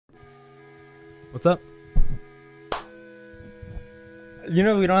What's up? You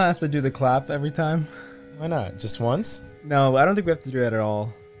know, we don't have to do the clap every time. Why not? Just once? No, I don't think we have to do that at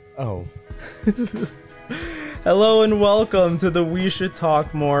all. Oh. Hello and welcome to the We Should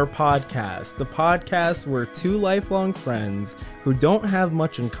Talk More podcast. The podcast where two lifelong friends who don't have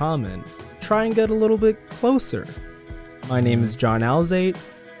much in common try and get a little bit closer. My name is John Alzate.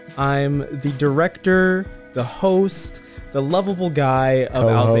 I'm the director, the host, the lovable guy of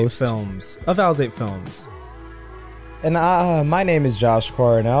Alzate Films. And my name is Josh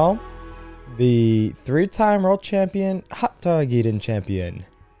Coronel, the 3-time world champion, hot dog eating champion.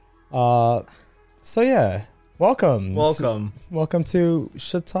 So yeah, welcome. Welcome to We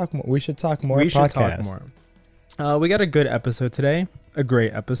Should Talk More podcast. Talk More. We got a good episode today, a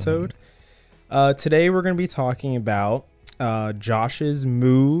great episode. Today we're going to be talking about Josh's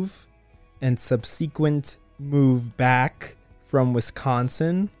move and subsequent move back from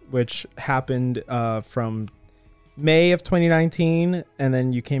Wisconsin, which happened from May of 2019, and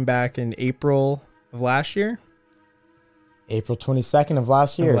then you came back in April of last year. April 22nd of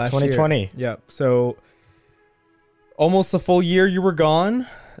last year, 2020. Yep. So almost a full year you were gone,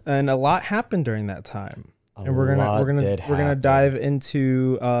 and a lot happened during that time. And we're gonna dive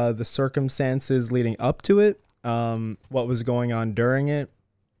into the circumstances leading up to it, what was going on during it,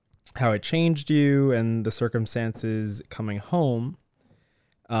 how it changed you, and the circumstances coming home.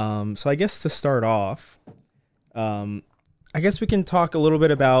 So I guess to start off, I guess we can talk a little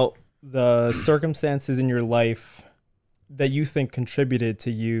bit about the circumstances in your life that you think contributed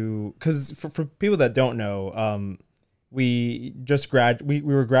to you. Because for people that don't know, we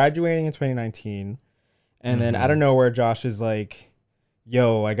were graduating in 2019, and then out of nowhere, Josh is like,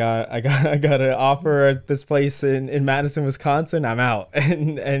 "Yo, I got an offer at this place in Madison, Wisconsin. I'm out,"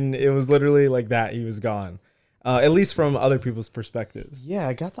 and it was literally like that. He was gone, at least from other people's perspectives. Yeah,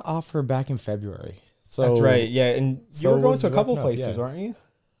 I got the offer back in February. So that's right. Yeah, and you were going to a couple places, weren't you?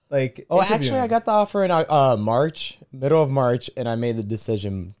 Like, actually, I got the offer in March, middle of March, and I made the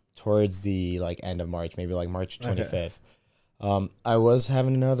decision towards the end of March, maybe like March 25th. Okay. I was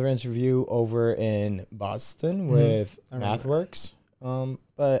having another interview over in Boston with MathWorks,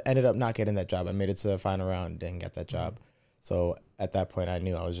 but ended up not getting that job. I made it to the final round, didn't get that job. So at that point, I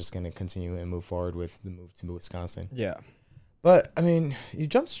knew I was just going to continue and move forward with the move to Wisconsin. Yeah. But, I mean, you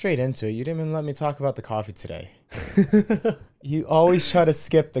jumped straight into it. You didn't even let me talk about the coffee today. You always try to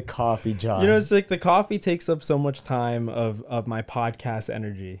skip the coffee, John. You know, it's like the coffee takes up so much time of my podcast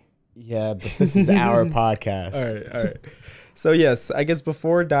energy. Yeah, but this is our podcast. All right. So, yes, I guess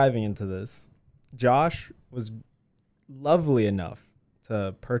before diving into this, Josh was lovely enough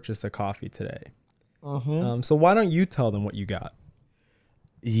to purchase a coffee today. So why don't you tell them what you got?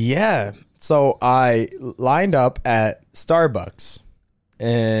 Yeah. So I lined up at Starbucks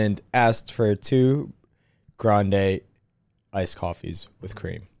and asked for 2 grande iced coffees with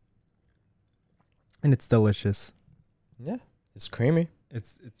cream. And it's delicious. Yeah, it's creamy.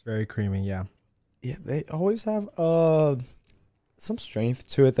 It's very creamy, yeah. Yeah, they always have some strength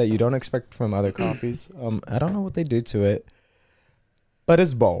to it that you don't expect from other coffees. I don't know what they do to it, but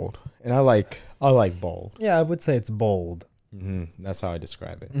it's bold, and I like bold. Yeah, I would say it's bold. That's how I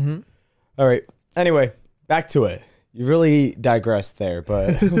describe it. All right. Anyway, back to it. You really digressed there,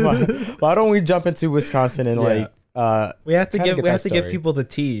 but why don't we jump into Wisconsin and we have to give people the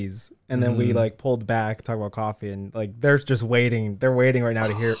tease, and then we pulled back, talk about coffee, and they're just waiting. They're waiting right now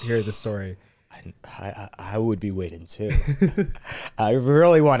to hear the story. I would be waiting too. I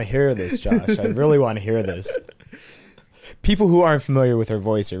really want to hear this, Josh. I really want to hear this. People who aren't familiar with her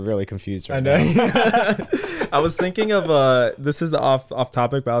voice are really confused right now. I was thinking of this is off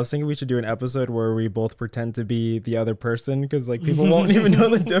topic, but I was thinking we should do an episode where we both pretend to be the other person, because people won't even know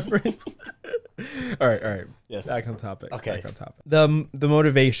the difference. All right. Yes. Back on topic. Okay. Back on topic. The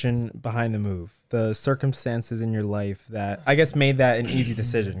motivation behind the move, the circumstances in your life that I guess made that an easy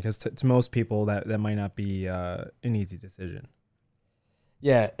decision, because to most people that might not be an easy decision.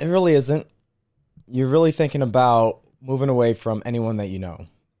 Yeah, it really isn't. You're really thinking about moving away from anyone that you know.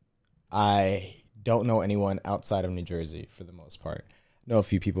 I don't know anyone outside of New Jersey for the most part. I know a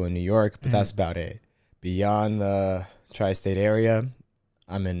few people in New York, but that's about it. Beyond the tri-state area,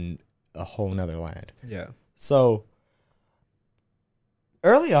 I'm in a whole nother land. Yeah. So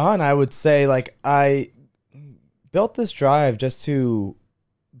early on, I would say I built this drive just to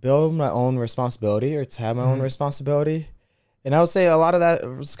build my own responsibility, or to have my own responsibility. And I would say a lot of that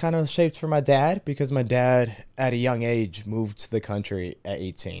was kind of shaped from my dad, because my dad, at a young age, moved to the country at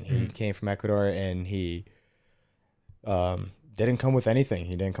 18. He came from Ecuador, and he didn't come with anything.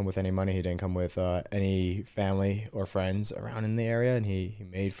 He didn't come with any money. He didn't come with any family or friends around in the area, and he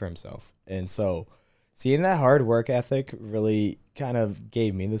made for himself. And so seeing that hard work ethic really kind of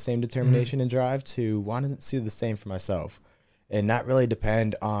gave me the same determination and drive to want to see the same for myself and not really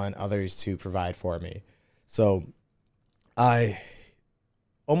depend on others to provide for me. So I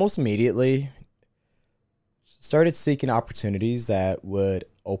almost immediately started seeking opportunities that would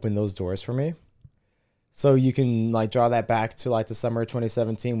open those doors for me. So you can like draw that back to like the summer of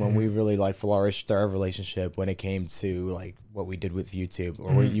 2017 when we really like flourished our relationship when it came to like what we did with YouTube,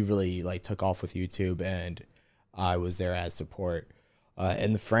 or where you really like took off with YouTube and I was there as support.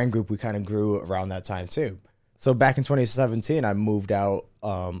 And the friend group, we kind of grew around that time too. So back in 2017, I moved out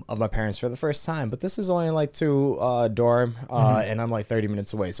of my parents for the first time, but this is only like to dorm and I'm like 30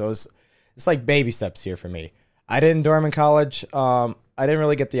 minutes away. So it's like baby steps here for me. I didn't dorm in college. I didn't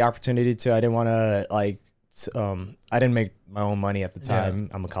really get the opportunity to. I didn't want to like. I didn't make my own money at the time.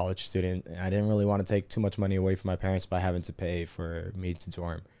 Yeah. I'm a college student. And I didn't really want to take too much money away from my parents by having to pay for me to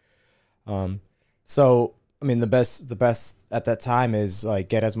dorm. So I mean, the best at that time is like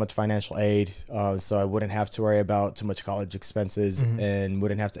get as much financial aid, so I wouldn't have to worry about too much college expenses and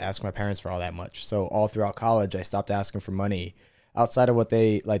wouldn't have to ask my parents for all that much. So all throughout college, I stopped asking for money outside of what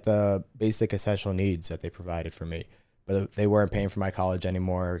they like the basic essential needs that they provided for me. But they weren't paying for my college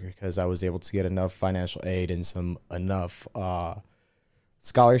anymore because I was able to get enough financial aid and enough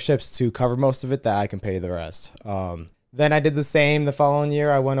scholarships to cover most of it that I can pay the rest. Then I did the same the following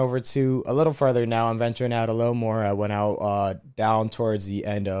year. I went over to a little further now. I'm venturing out a little more. I went out down towards the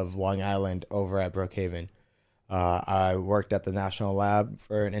end of Long Island over at Brookhaven. I worked at the National Lab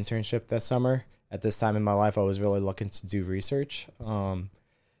for an internship this summer. At this time in my life, I was really looking to do research down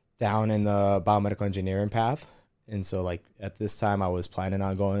in the biomedical engineering path. And so like at this time, I was planning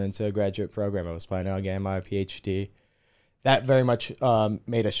on going into a graduate program. I was planning on getting my PhD. That very much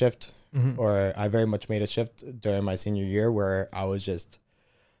made a shift, or I very much made a shift during my senior year where I was just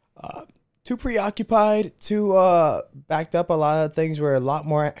too preoccupied, too backed up. A lot of things were a lot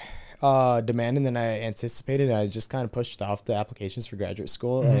more demanding than I anticipated. I just kind of pushed off the applications for graduate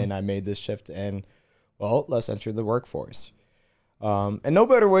school and I made this shift and, well, let's enter the workforce. And no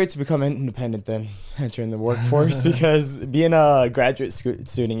better way to become independent than entering the workforce because being a graduate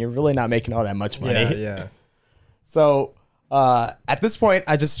student, you're really not making all that much money. Yeah. So at this point,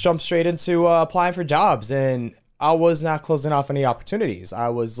 I just jumped straight into applying for jobs, and I was not closing off any opportunities. I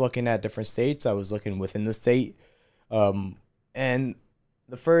was looking at different states. I was looking within the state. And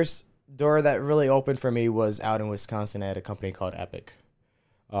the first door that really opened for me was out in Wisconsin at a company called Epic.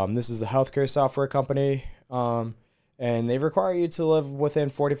 This is a healthcare software company. And they require you to live within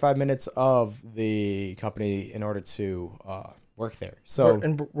 45 minutes of the company in order to work there. So,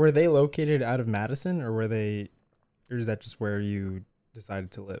 and were they located out of Madison, or is that just where you decided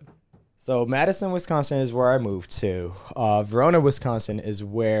to live? So Madison, Wisconsin is where I moved to. Verona, Wisconsin is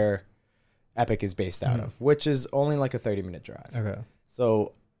where Epic is based out of, which is only like a 30-minute drive. Okay.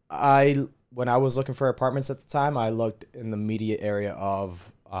 So when I was looking for apartments at the time, I looked in the immediate area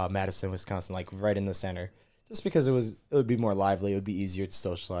of Madison, Wisconsin, like right in the center. Just because it would be more lively, it would be easier to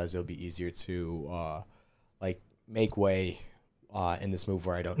socialize, it would be easier to like make way in this move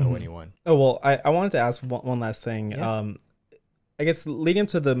where I don't know anyone. Oh well, I wanted to ask one last thing. Yeah. I guess leading up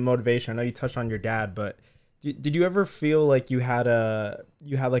to the motivation, I know you touched on your dad, but did you ever feel like you had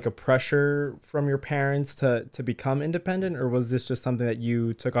like a pressure from your parents to become independent, or was this just something that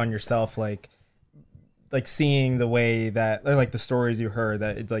you took on yourself, like seeing the way that, like the stories you heard,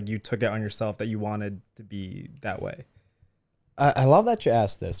 that it's like you took it on yourself that you wanted to be that way? I love that you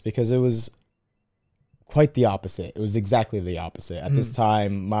asked this because it was quite the opposite. It was exactly the opposite. At this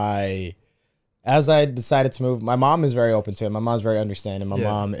time, as I decided to move, my mom is very open to it. My mom's very understanding. My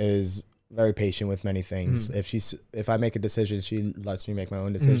mom is very patient with many things. If I make a decision, she lets me make my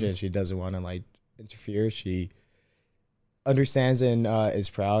own decision. She doesn't want to like interfere. She understands and is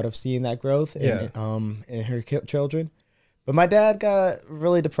proud of seeing that growth in her children. But my dad got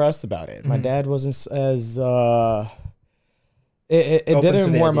really depressed about it. My dad wasn't as it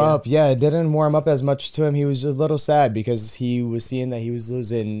didn't warm up. Yeah, it didn't warm up as much to him. He was just a little sad because he was seeing that he was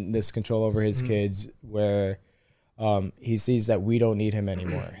losing this control over his kids, where he sees that we don't need him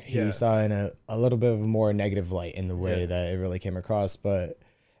anymore. He saw in a little bit of a more negative light in the way that it really came across. But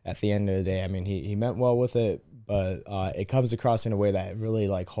at the end of the day, I mean, he meant well with it, but it comes across in a way that really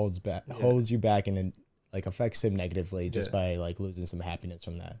like holds you back, and like affects him negatively just by like losing some happiness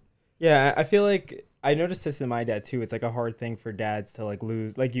from that. Yeah, I feel like I noticed this in my dad too. It's like a hard thing for dads to like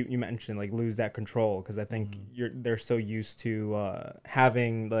lose, like you mentioned, like lose that control, because I think they're so used to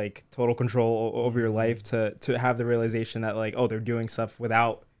having like total control over your life to have the realization that like, oh, they're doing stuff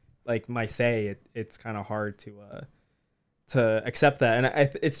without like my say. It's kind of hard to accept that,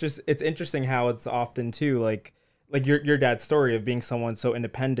 and it's interesting how it's often too like your dad's story of being someone so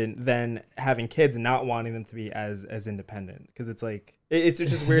independent, then having kids and not wanting them to be as independent, because it's like it's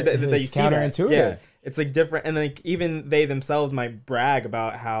just weird that you see counterintuitive. that. Yeah, it's like different, and like even they themselves might brag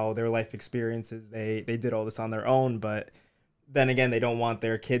about how their life experiences they did all this on their own, but then again they don't want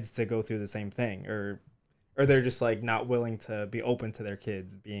their kids to go through the same thing, or they're just like not willing to be open to their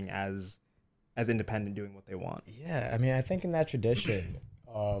kids being as independent, doing what they want. Yeah, I mean, I think in that tradition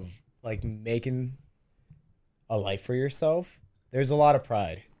of like making a life for yourself, there's a lot of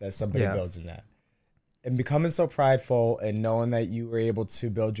pride that somebody builds in that. And becoming so prideful and knowing that you were able to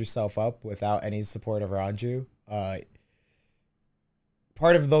build yourself up without any support around you, part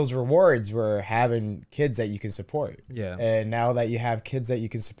of those rewards were having kids that you can support. Yeah. And now that you have kids that you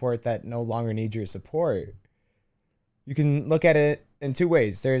can support that no longer need your support, you can look at it in two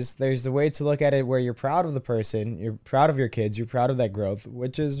ways. There's the way to look at it where you're proud of the person, you're proud of your kids, you're proud of that growth,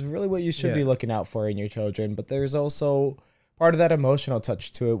 which is really what you should be looking out for in your children. But there's also part of that emotional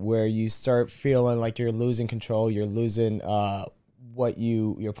touch to it where you start feeling like you're losing control, you're losing what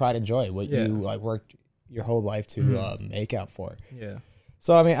your pride and joy, what you like worked your whole life to make out for. Yeah.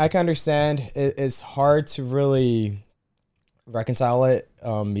 So I mean, I can understand it's hard to really reconcile it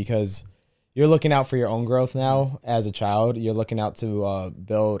because you're looking out for your own growth now as a child. You're looking out to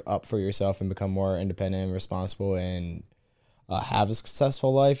build up for yourself and become more independent and responsible and have a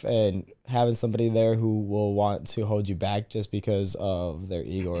successful life, and having somebody there who will want to hold you back just because of their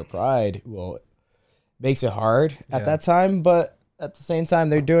ego or pride makes it hard at that time. But at the same time,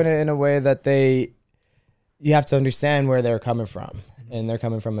 they're doing it in a way that you have to understand where they're coming from. And they're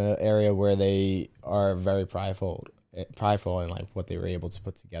coming from an area where they are very prideful in like what they were able to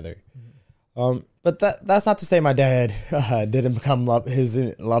put together. But that's not to say my dad didn't become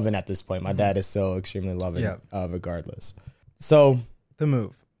loving at this point. My dad is still extremely loving regardless. So the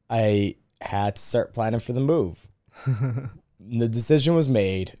move. I had to start planning for the move. The decision was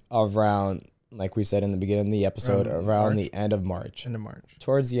made around, like we said in the beginning of the episode, around the end of March.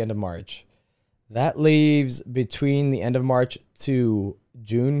 Towards the end of March. That leaves between the end of March to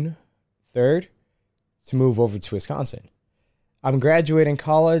June 3rd to move over to Wisconsin. I'm graduating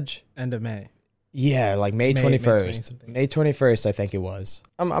college. End of May. Yeah, like May 21st. May 21st, I think it was.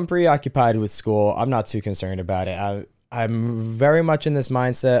 I'm preoccupied with school. I'm not too concerned about it. I'm very much in this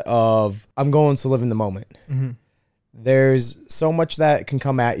mindset of I'm going to live in the moment. Mm-hmm. There's so much that can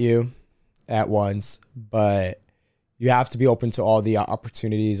come at you at once, but you have to be open to all the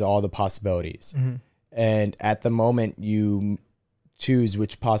opportunities, all the possibilities. Mm-hmm. And at the moment, you choose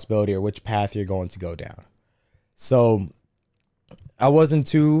which possibility or which path you're going to go down. So I wasn't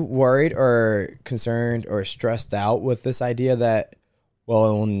too worried or concerned or stressed out with this idea that,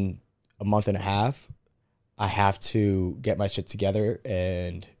 well, in a month and a half, I have to get my shit together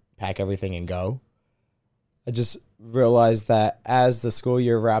and pack everything and go. I just realized that as the school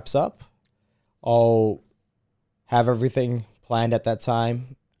year wraps up, I'll have everything planned at that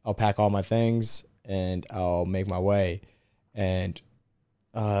time. I'll pack all my things and I'll make my way and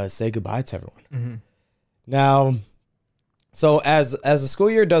say goodbye to everyone. Mm-hmm. Now, so as the school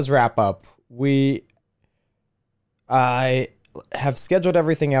year does wrap up, I have scheduled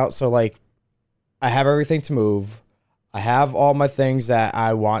everything out. So like I have everything to move. I have all my things that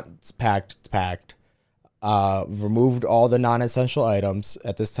I want packed. Removed all the non-essential items.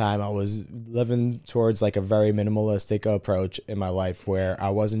 At this time, I was living towards like a very minimalistic approach in my life where I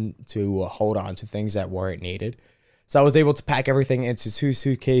wasn't to hold on to things that weren't needed. So I was able to pack everything into 2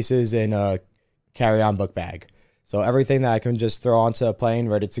 suitcases and a carry-on book bag. So everything that I can just throw onto a plane,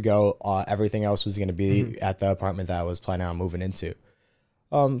 ready to go. Everything else was going to be at the apartment that I was planning on moving into.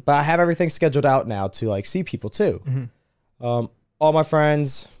 But I have everything scheduled out now to like see people too. Mm-hmm. All my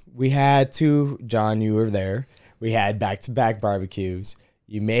friends, we had John, you were there. We had back-to-back barbecues.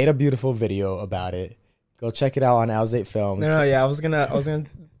 You made a beautiful video about it. Go check it out on Alzate Films. No, yeah, I was gonna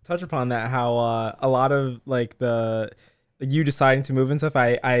touch upon that. How a lot of like you deciding to move and stuff.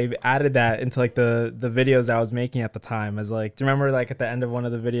 I added that into like the videos I was making at the time. As like, do you remember like at the end of one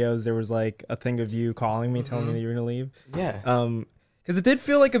of the videos there was like a thing of you calling me, telling me that you were gonna leave? Yeah. Because it did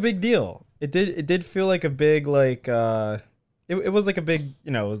feel like a big deal. It did feel like a big like. It was like a big,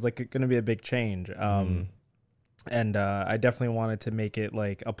 it was like going to be a big change. And I definitely wanted to make it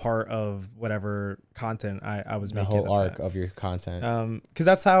like a part of whatever content I was making. The whole arc of your content. Because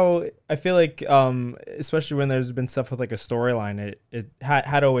that's how I feel like, especially when there's been stuff with like a storyline, it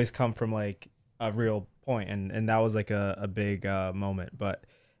had always come from like a real point, and that was like a big moment. But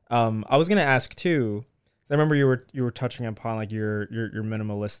I was gonna ask too, 'cause I remember you were touching upon like your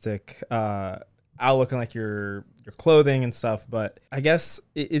minimalistic outlook on like your clothing and stuff, but I guess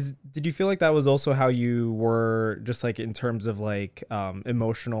did you feel like that was also how you were just like in terms of like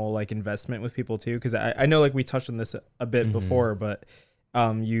emotional like investment with people too? Because I know like we touched on this a bit before, but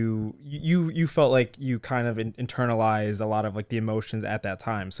you felt like you kind of internalized a lot of like the emotions at that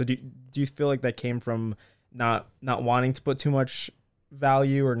time. So do you feel like that came from not wanting to put too much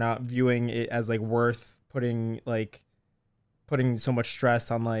value or not viewing it as like worth putting so much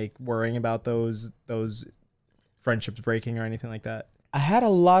stress on like worrying about those friendships breaking or anything like that? I had a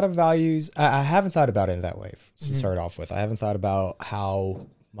lot of values. I haven't thought about it in that way to start off with. I haven't thought about how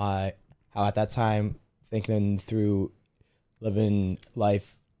at that time thinking through living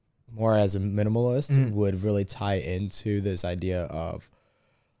life more as a minimalist would really tie into this idea of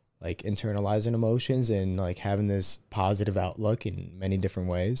like internalizing emotions and like having this positive outlook in many different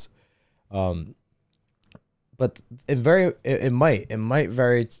ways. But it might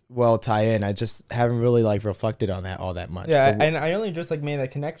very well tie in. I just haven't really like reflected on that all that much. Yeah, and I only just like made that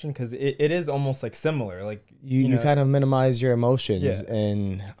connection because it is almost like similar. Like you kind of minimize your emotions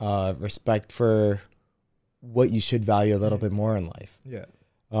and respect for what you should value a little bit more in life. Yeah.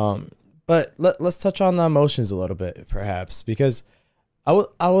 But let's touch on the emotions a little bit, perhaps, because I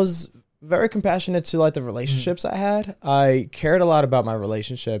was very compassionate to like the relationships I had. I cared a lot about my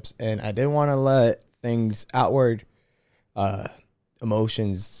relationships, and I didn't want to let things outward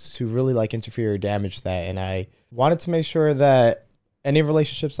emotions to really like interfere or damage that. And I wanted to make sure that any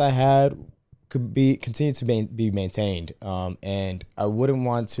relationships I had could continue to be maintained. And I wouldn't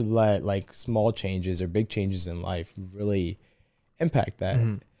want to let like small changes or big changes in life really impact that.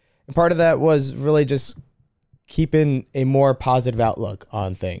 And part of that was really just keeping a more positive outlook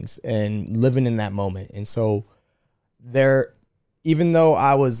on things and living in that moment. And so even though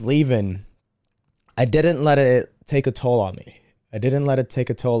I was leaving, I didn't let it take a toll on me. I didn't let it take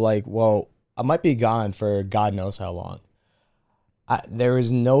a toll like, well, I might be gone for God knows how long. There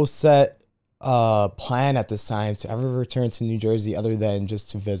was no set plan at this time to ever return to New Jersey other than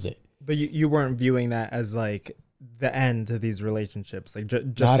just to visit. But you weren't viewing that as like the end to these relationships, like just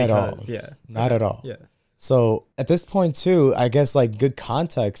not because, at all. Yeah, not at all. Yeah. So at this point too, I guess like good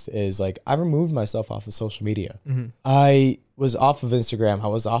context is like I removed myself off of social media. I was off of Instagram. I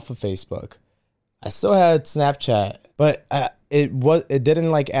was off of Facebook. I still had Snapchat, but it didn't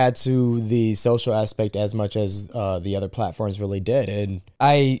like add to the social aspect as much as the other platforms really did. And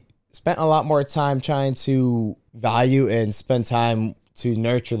I spent a lot more time trying to value and spend time to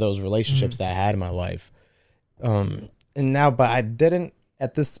nurture those relationships that I had in my life. But I didn't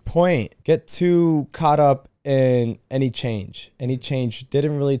at this point get too caught up in any change. Any change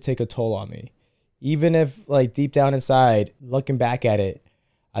didn't really take a toll on me. Even if like deep down inside, looking back at it,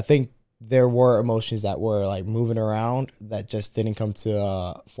 I think there were emotions that were like moving around that just didn't come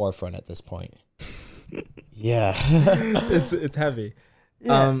to forefront at this point. Yeah. it's heavy.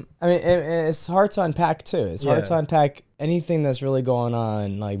 Yeah. I mean, it's hard to unpack too. It's hard to unpack anything that's really going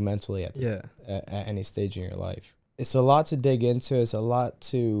on like mentally at any stage in your life. It's a lot to dig into. It's a lot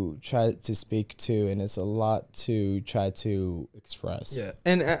to try to speak to, and it's a lot to try to express. Yeah,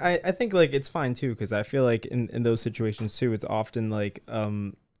 and I think like it's fine too, because I feel like in those situations too, it's often like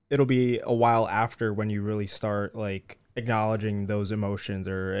it'll be a while after when you really start like acknowledging those emotions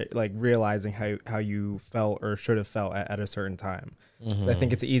or like realizing how you felt or should have felt at a certain time. I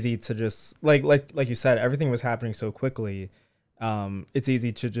think it's easy to just like you said, everything was happening so quickly. It's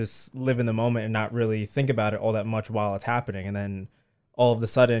easy to just live in the moment and not really think about it all that much while it's happening. And then all of a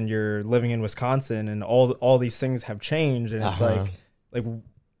sudden you're living in Wisconsin and all these things have changed. And it's like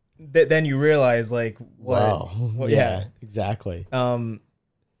then you realize like, yeah, exactly.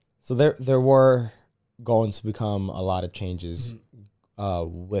 So there were going to become a lot of changes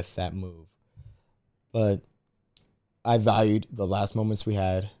with that move. But I valued the last moments we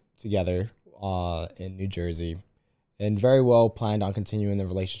had together in New Jersey, and very well planned on continuing the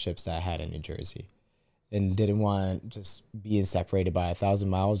relationships that I had in New Jersey, and didn't want just being separated by 1,000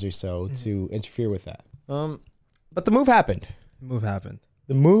 miles or so to interfere with that. But the move happened.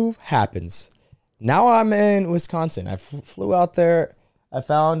 The move happens. Now I'm in Wisconsin. I flew out there. I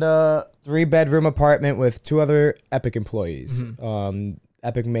found a 3-bedroom apartment with 2 other Epic employees.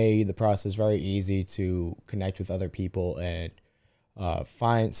 Epic made the process very easy to connect with other people and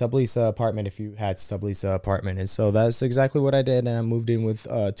find sublease an apartment if you had to sublease an apartment. And so that's exactly what I did. And I moved in with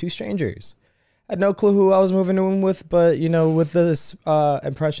 2 strangers. I had no clue who I was moving in with, but, you know, with this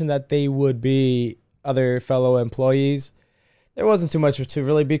impression that they would be other fellow employees, there wasn't too much to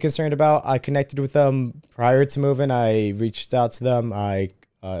really be concerned about. I connected with them prior to moving. I reached out to them. I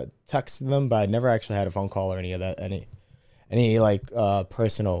texted them, but I never actually had a phone call or any of that, any like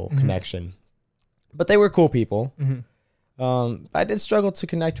personal connection. But they were cool people. I did struggle to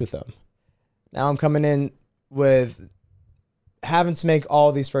connect with them. Now I'm coming in with having to make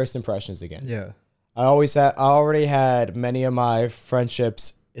all these first impressions again. Yeah. I already had many of my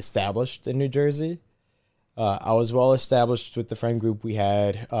friendships established in New Jersey. I was well established with the friend group we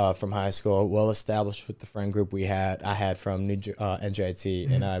had from high school, well established with the friend group I had from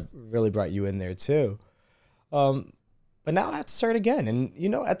NJIT, and I really brought you in there too. But now I have to start again. And, you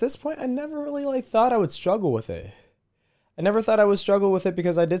know, at this point, I never really thought I would struggle with it. I never thought I would struggle with it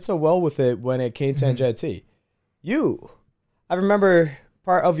because I did so well with it when it came to NJIT. I remember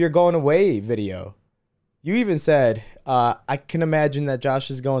part of your going away video. You even said, I can imagine that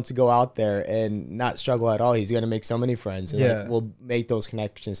Josh is going to go out there and not struggle at all. He's going to make so many friends, and we'll make those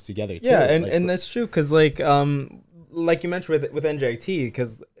connections together too. Yeah, and that's true because like you mentioned with NJT,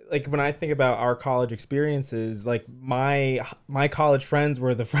 because like when I think about our college experiences, like my college friends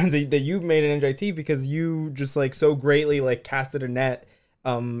were the friends that you made in NJT because you just like so greatly like casted a net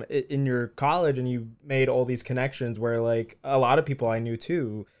in your college, and you made all these connections where like a lot of people I knew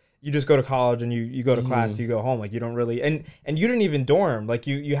too. You just go to college and you go to class, you go home. Like you don't really, and you didn't even dorm. Like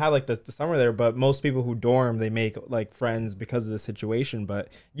you had like the summer there, but most people who dorm, they make like friends because of the situation. But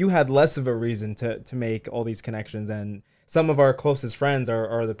you had less of a reason to make all these connections. And some of our closest friends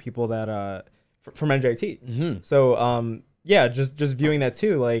are the people that from NJT. So yeah, just viewing that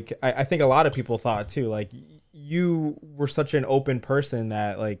too. Like I think a lot of people thought too, like you were such an open person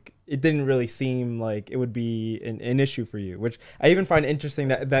that like it didn't really seem like it would be an issue for you, which I even find interesting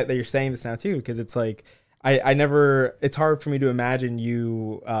that you're saying this now too, because it's like I never, it's hard for me to imagine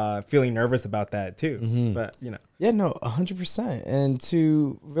you feeling nervous about that too. But you know. Yeah, no, 100%. And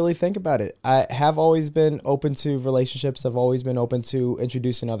to really think about it, I have always been open to relationships. I've always been open to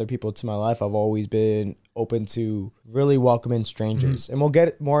introducing other people to my life. I've always been open to really welcoming strangers. And we'll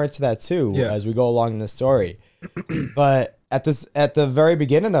get more into that too as we go along in the story. But at the very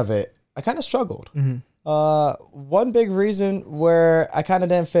beginning of it, I kind of struggled. One big reason where I kind of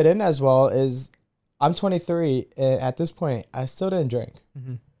didn't fit in as well is I'm 23, and at this point, I still didn't drink.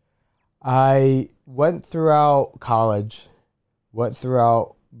 I went throughout college, went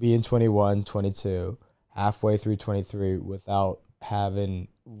throughout being 21, 22, halfway through 23 without having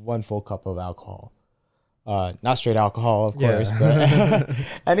one full cup of alcohol. Not straight alcohol, of course, but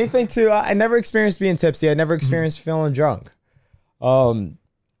anything I never experienced being tipsy. I never experienced feeling drunk. All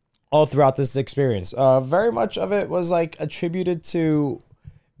throughout this experience. Very much of it was like attributed to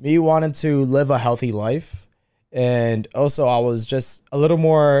me wanting to live a healthy life. And also I was just a little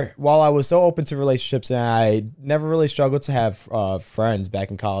more, while I was so open to relationships and I never really struggled to have friends back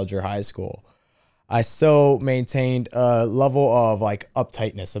in college or high school, I still maintained a level of like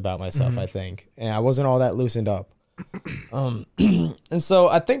uptightness about myself, I think. And I wasn't all that loosened up. And so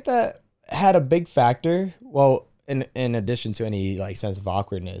I think that had a big factor. Well, in addition to any like sense of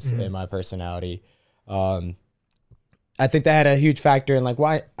awkwardness in my personality, I think that had a huge factor in like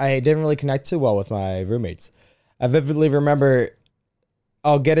why I didn't really connect too well with my roommates. I vividly remember,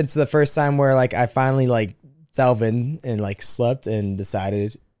 I'll get into the first time where like I finally like delve in and like slept and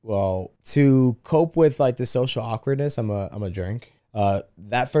decided, well, to cope with like the social awkwardness, I'm a drink.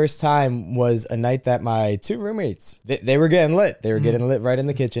 That first time was a night that my 2 roommates, they were getting lit. They were getting lit right in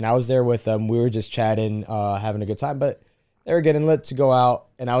the kitchen. I was there with them. We were just chatting, having a good time, but they were getting lit to go out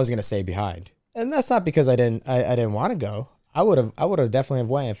and I was going to stay behind. And that's not because I didn't want to go. I would have definitely have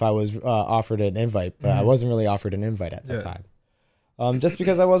went if I was offered an invite, but I wasn't really offered an invite at that time. Just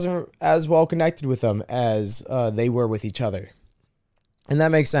because I wasn't as well connected with them as they were with each other. And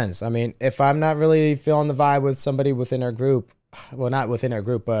that makes sense. I mean, if I'm not really feeling the vibe with somebody within our group, well, not within our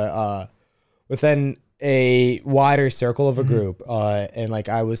group, but within a wider circle of a group, and like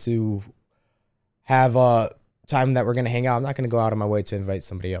I was to have a time that we're going to hang out, I'm not going to go out of my way to invite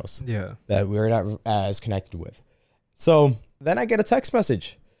somebody else that we're not as connected with. So then I get a text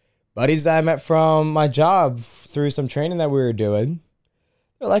message. Buddies that I met from my job through some training that we were doing.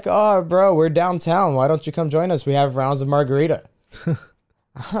 They're like, oh, bro, we're downtown. Why don't you come join us? We have rounds of margarita.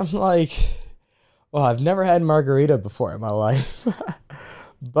 I'm like, well, I've never had margarita before in my life.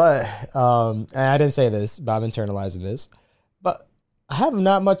 But, and I didn't say this, but I'm internalizing this. But I have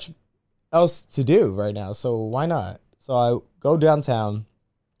not much else to do right now, so why not? So I go downtown,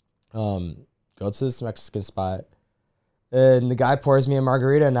 go to this Mexican spot, and the guy pours me a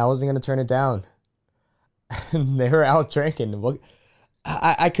margarita, and I wasn't going to turn it down. And they were out drinking.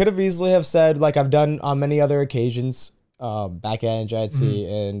 I could have easily have said, like I've done on many other occasions, back at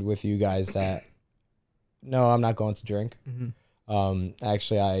NJIT and with you guys, that no, I'm not going to drink.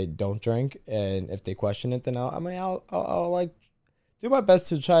 Actually, I don't drink, and if they question it, then I'll like do my best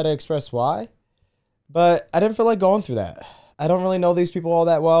to try to express why. But I didn't feel like going through that. I don't really know these people all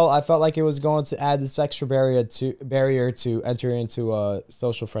that well. I felt like it was going to add this extra barrier to enter into a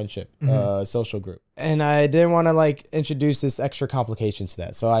social friendship, social group, and I didn't want to like introduce this extra complication to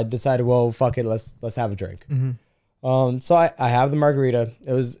that. So I decided, well, fuck it, let's have a drink. So I have the margarita.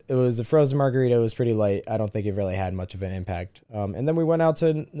 It was a frozen margarita. It was pretty light. I don't think it really had much of an impact. And then we went out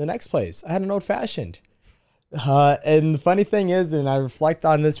to the next place. I had an old fashioned. And the funny thing is, and I reflect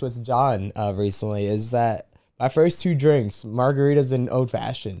on this with John recently, is that my first two drinks, margaritas and old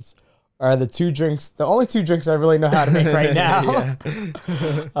fashions, are the only two drinks I really know how to make right now.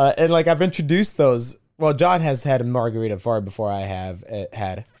 And like I've introduced those. Well, John has had a margarita far before I have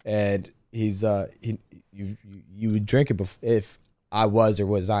had, and you would drink it if I was or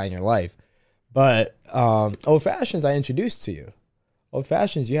was I in your life. But old fashions I introduced to you. Old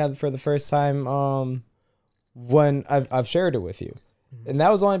fashions you had for the first time when I've shared it with you. And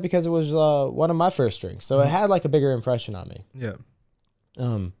that was only because it was one of my first drinks. So it had like a bigger impression on me. Yeah.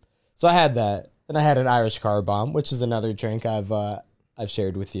 So I had that. And I had an Irish car bomb, which is another drink I've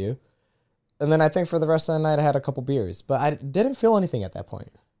shared with you. And then I think for the rest of the night I had a couple beers. But I didn't feel anything at that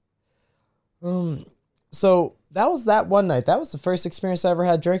point. So that was that one night. That was the first experience I ever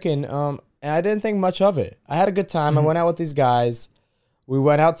had drinking. And I didn't think much of it. I had a good time. I went out with these guys. We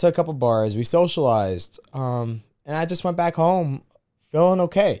went out to a couple bars. We socialized. And I just went back home feeling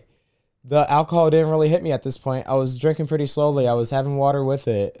okay. The alcohol didn't really hit me at this point. I was drinking pretty slowly. I was having water with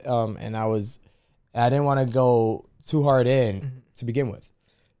it. And I didn't want to go too hard in to begin with.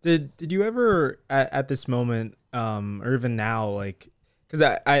 Did you ever at this moment, or even now, like,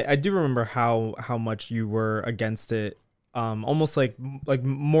 because I do remember how much you were against it, almost like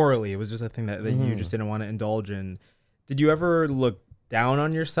morally. It was just a thing that you just didn't want to indulge in. Did you ever look down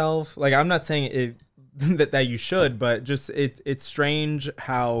on yourself? Like, I'm not saying it that you should, but just it's strange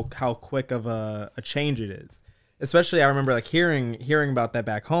how quick of a change it is. Especially I remember like hearing about that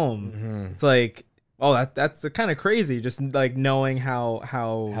back home. It's like, oh, that's kind of crazy. Just like knowing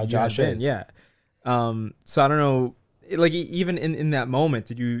how Josh is. Yeah. So I don't know. Like even in that moment,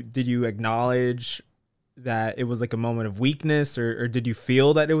 did you acknowledge that it was like a moment of weakness, or did you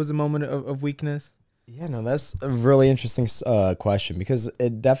feel that it was a moment of weakness? Yeah, no, that's a really interesting question, because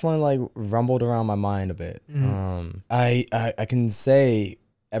it definitely like rumbled around my mind a bit. I can say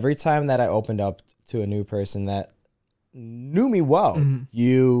every time that I opened up to a new person that knew me well,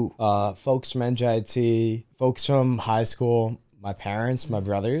 you folks from NJIT, folks from high school, my parents, my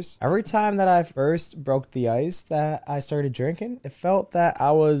brothers, every time that I first broke the ice that I started drinking, it felt that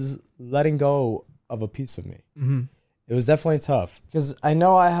I was letting go of a piece of me. It was definitely tough, because I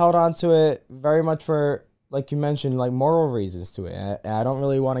know I held on to it very much for, like you mentioned, like moral reasons to it. And I don't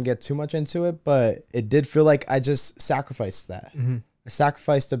really want to get too much into it, but it did feel like I just sacrificed that. I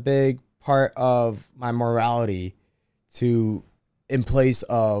sacrificed a big part of my morality in place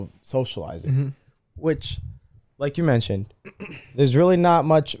of socializing, which, like you mentioned, there's really not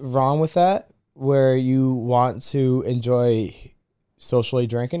much wrong with that, where you want to enjoy socially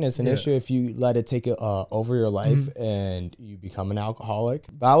drinking. It's an issue if you let it take over your life and you become an alcoholic.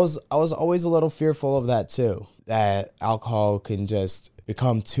 But I was always a little fearful of that too, that alcohol can just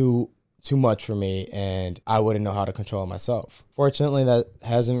become too much for me and I wouldn't know how to control myself. Fortunately, that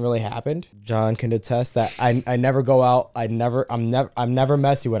hasn't really happened. John can attest that I never go out. I'm never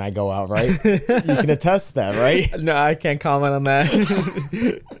messy when I go out, right? You can attest to that, right? No, I can't comment on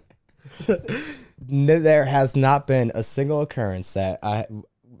that. There has not been a single occurrence that I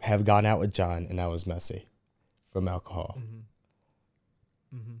have gone out with John and I was messy from alcohol.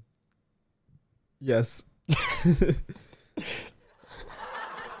 Yes.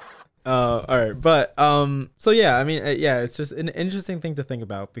 All right, but so yeah, I mean, yeah, it's just an interesting thing to think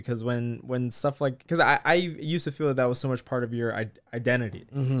about, because when stuff like, because I used to feel that was so much part of your identity.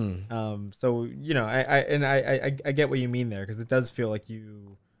 So you know, I get what you mean there, because it does feel like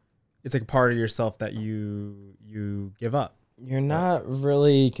it's like a part of yourself that you give up. You're not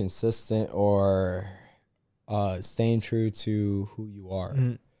really consistent or staying true to who you are.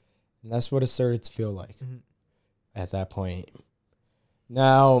 And that's what it started to feel like at that point.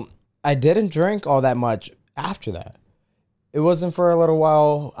 Now, I didn't drink all that much after that. It wasn't for a little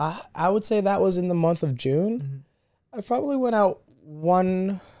while. I would say that was in the month of June. I probably went out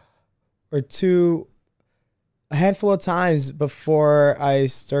one or two, a handful of times before I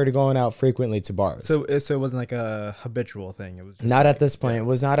started going out frequently to bars. So it wasn't like a habitual thing. It was just not at this point. Yeah. It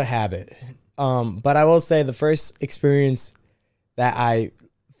was not a habit. But I will say the first experience that I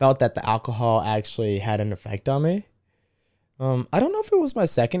felt that the alcohol actually had an effect on me. I don't know if it was my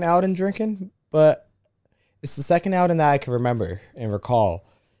second outing drinking, but it's the second outing that I can remember and recall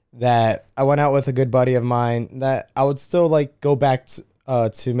that I went out with a good buddy of mine that I would still like go back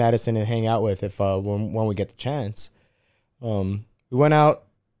to Madison and hang out with if when we get the chance. We went out,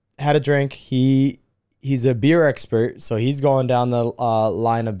 had a drink. He's a beer expert, so he's going down the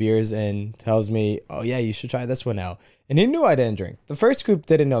line of beers and tells me, "Oh yeah, you should try this one out." And he knew I didn't drink. The first group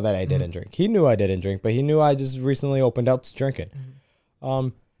didn't know that I didn't drink. He knew I didn't drink, but he knew I just recently opened up to drinking.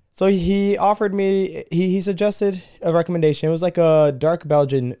 So he offered me, he suggested a recommendation. It was like a dark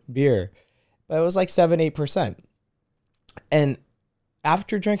Belgian beer, but it was like 7-8%. And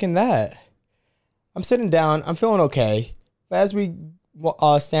after drinking that, I'm sitting down, I'm feeling okay. But as we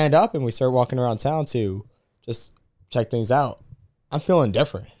stand up and we start walking around town to just check things out, I'm feeling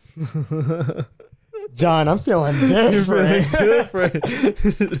different. John, I'm feeling different.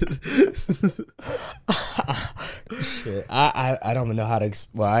 Shit, I don't know how to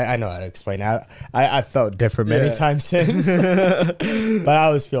explain. Well, I know how to explain. I felt different many times since, but I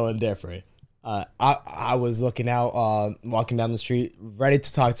was feeling different. I was looking out, walking down the street, ready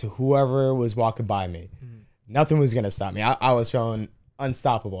to talk to whoever was walking by me. Nothing was gonna stop me. I was feeling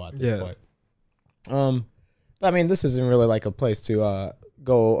unstoppable at this point. But I mean, this isn't really like a place to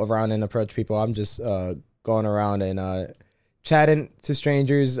go around and approach people. I'm just going around and chatting to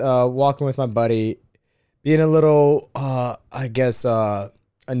strangers, walking with my buddy, being a little, I guess,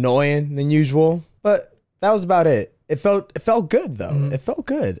 annoying than usual. But that was about it. It felt good though. It felt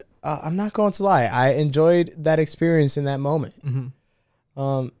good. I'm not going to lie. I enjoyed that experience in that moment.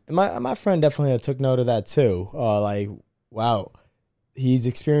 And my friend definitely took note of that too. Like, wow, he's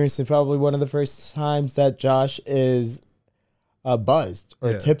experiencing probably one of the first times that Josh is buzzed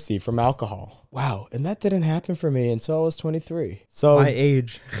or tipsy from alcohol. Wow. And that didn't happen for me until I was 23. So my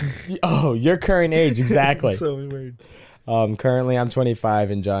age. Oh, your current age. Exactly. So weird. Currently I'm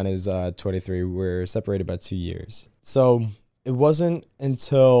 25 and John is 23. We're separated by 2 years. So it wasn't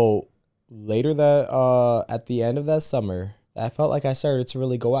until later that at the end of that summer that I felt like I started to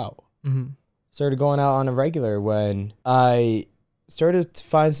really go out. Started going out on a regular when I started to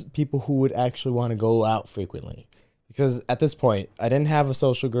find people who would actually want to go out frequently. Because at this point, I didn't have a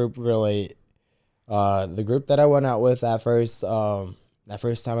social group really. The group that I went out with that first time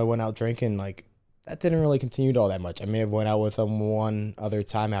I went out drinking, like that didn't really continue all that much. I may have went out with them one other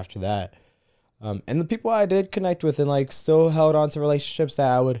time after that. And the people I did connect with and like still held on to relationships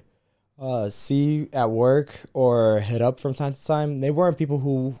that I would see at work or hit up from time to time, they weren't people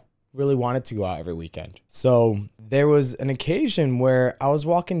who really wanted to go out every weekend. So there was an occasion where I was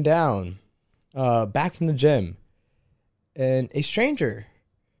walking down back from the gym and a stranger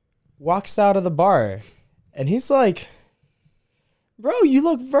walks out of the bar and he's like, "Bro, you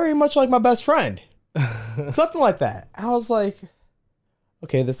look very much like my best friend." Something like that. I was like,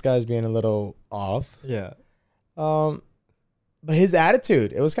 okay, this guy's being a little off. Yeah. But his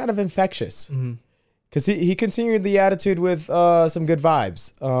attitude, it was kind of infectious. Because he continued the attitude with some good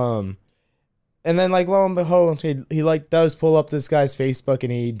vibes. And then like lo and behold, he like does pull up this guy's Facebook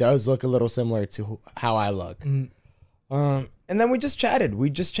and he does look a little similar to how I look. And then we just chatted. We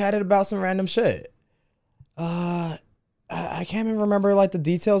just chatted about some random shit. I can't even remember like the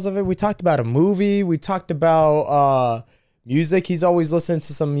details of it. We talked about a movie. We talked about music. He's always listening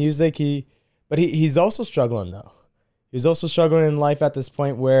to some music. But he's also struggling though. He's also struggling in life at this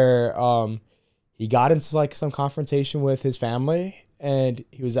point where he got into like some confrontation with his family and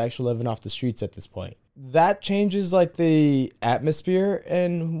he was actually living off the streets at this point. That changes like the atmosphere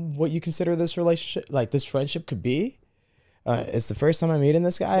and what you consider this relationship, like this friendship could be. It's the first time I'm meeting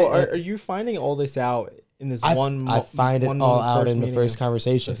this guy. Well, are you finding all this out in this one? I find it all out in the first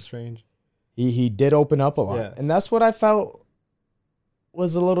conversation. That's strange. He did open up a lot, and that's what I felt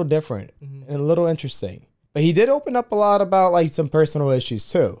was a little different and a little interesting. But he did open up a lot about like some personal issues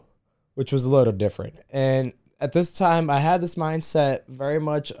too, which was a little different. And at this time, I had this mindset very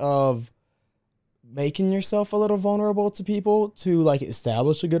much of making yourself a little vulnerable to people to like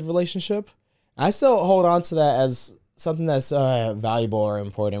establish a good relationship. I still hold on to that as something that's valuable or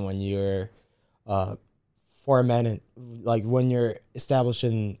important when you're for men and like when you're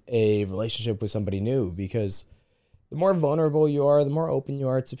establishing a relationship with somebody new, because the more vulnerable you are, the more open you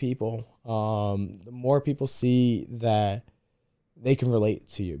are to people. The more people see that they can relate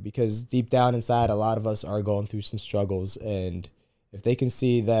to you, because deep down inside, a lot of us are going through some struggles. And if they can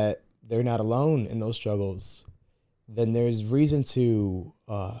see that they're not alone in those struggles, then there's reason to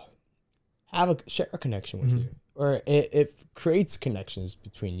share a connection with you, or it creates connections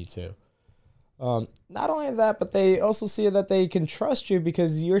between you two. Not only that, but they also see that they can trust you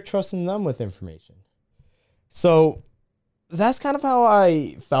because you're trusting them with information. So that's kind of how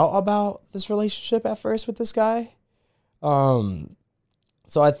I felt about this relationship at first with this guy.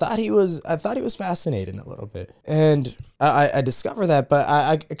 So I thought he was fascinating a little bit, and I discovered that, but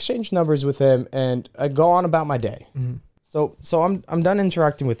I exchanged numbers with him, and I go on about my day. Mm-hmm. So I'm done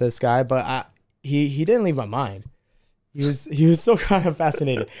interacting with this guy, but he didn't leave my mind. He was so kind of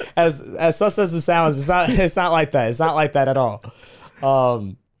fascinated. As sus as it sounds, it's not like that. It's not like that at all.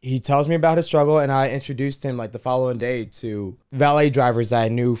 He tells me about his struggle, and I introduced him like the following day to valet drivers that I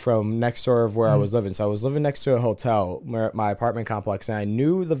knew from next door of where I was living. So I was living next to a hotel, my apartment complex, and I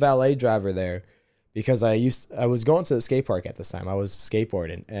knew the valet driver there because I was going to the skate park at this time. I was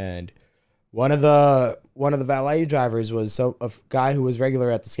skateboarding, and one of the valet drivers was a guy who was regular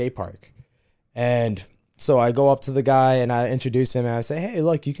at the skate park. And so I go up to the guy and I introduce him, and I say, "Hey,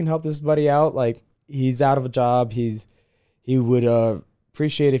 look, you can help this buddy out. Like, he's out of a job. He would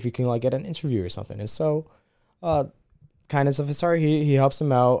appreciate if you can like get an interview or something." And so, kindness of his heart, he helps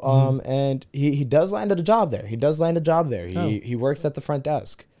him out. And he does land a job there. He works at the front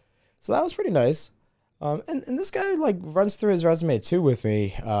desk. So that was pretty nice. And this guy like runs through his resume too with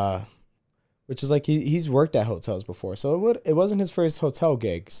me, which is like he's worked at hotels before. So it wasn't his first hotel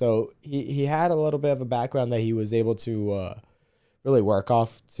gig. So he had a little bit of a background that he was able to really work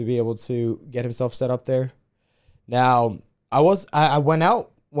off to be able to get himself set up there. Now, I went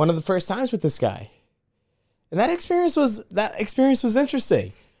out one of the first times with this guy, and that experience was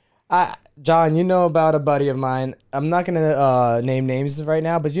interesting. John, you know about a buddy of mine. I'm not gonna name names right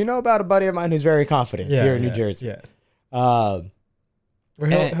now, but you know about a buddy of mine who's very confident here in New Jersey. Yeah.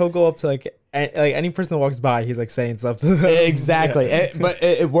 He'll go up to like any person that walks by, he's like saying stuff to them. Exactly. But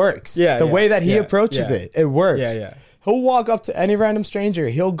it works. The way that he approaches it works. He'll walk up to any random stranger.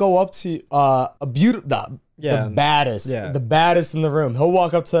 He'll go up to the baddest in the room. He'll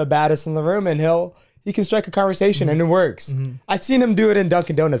walk up to the baddest in the room, and he can strike a conversation, and it works. I've seen him do it in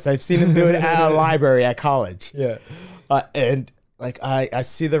Dunkin' Donuts. I've seen him do it at a library at college. And like I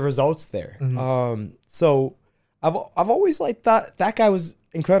see the results there. So I've always like thought that guy was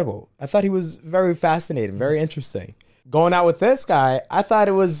incredible. I thought he was very fascinating, very interesting. Going out with this guy, I thought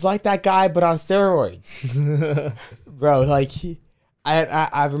it was like that guy, but on steroids. Bro, like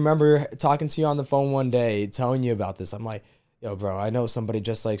I remember talking to you on the phone one day, telling you about this. I'm like, yo, bro, I know somebody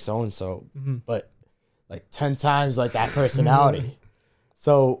just like so-and-so, but like 10 times like that personality.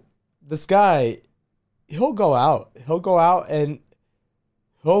 So this guy, he'll go out and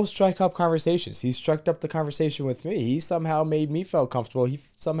he'll strike up conversations. He struck up the conversation with me. He somehow made me feel comfortable. He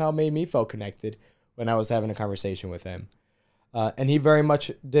somehow made me feel connected when I was having a conversation with him. And he very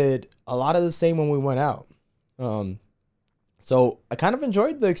much did a lot of the same when we went out. So I kind of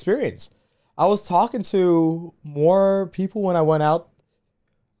enjoyed the experience. I was talking to more people when I went out,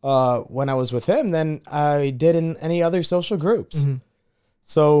 when I was with him, than I did in any other social groups.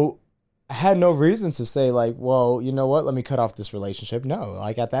 So I had no reason to say like, well, you know what? Let me cut off this relationship. No,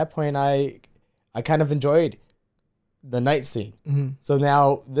 like at that point, I kind of enjoyed the night scene. So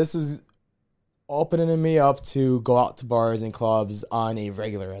now this is opening me up to go out to bars and clubs on a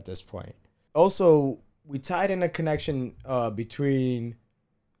regular at this point. Also, we tied in a connection between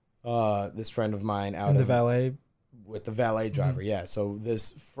this friend of mine out the valet with the valet driver. Yeah. So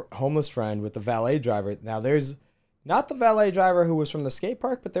this homeless friend with the valet driver. Now there's not the valet driver who was from the skate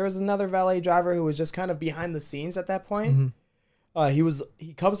park, but there was another valet driver who was just kind of behind the scenes at that point.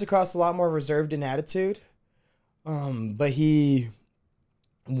 He comes across a lot more reserved in attitude. But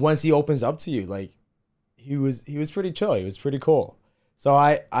once he opens up to you, like he was pretty chill. He was pretty cool. So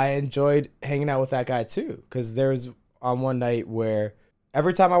I enjoyed hanging out with that guy too, because there's one night where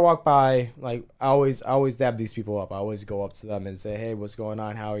every time I walk by, like I always dab these people up. I always go up to them and say, "Hey, what's going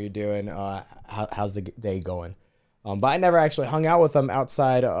on? How are you doing? How's the day going?" But I never actually hung out with them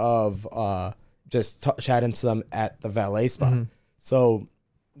outside of just chatting to them at the valet spot. So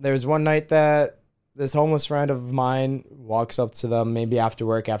there's one night that this homeless friend of mine walks up to them, maybe after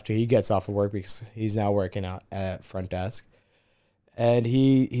work, after he gets off of work, because he's now working out at front desk. And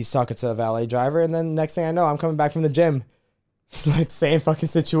he's talking to a valet driver, and then next thing I know, I'm coming back from the gym. It's like the same fucking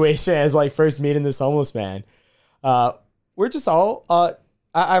situation as like first meeting this homeless man. We're just all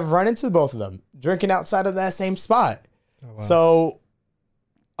I've run into both of them drinking outside of that same spot. Oh, wow. So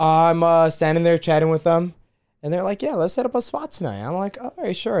I'm standing there chatting with them, And they're like, yeah, let's set up a spot tonight. I'm like, all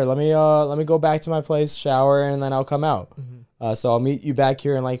right, sure. Let me go back to my place, shower, and then I'll come out. So I'll meet you back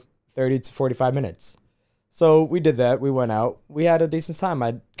here in like 30 to 45 minutes. So we did that. We went out. We had a decent time.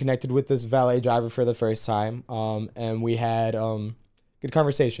 I connected with this valet driver for the first time, and we had good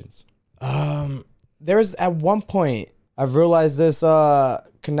conversations. There's at one point, I've realized this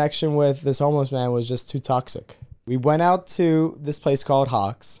connection with this homeless man was just too toxic. We went out to this place called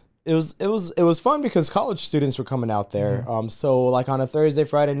Hawks. It was fun because college students were coming out there. So like on a Thursday,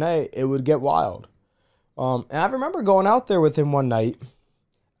 Friday night, it would get wild. And I remember going out there with him one night.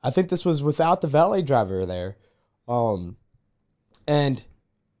 I think this was without the valet driver there. And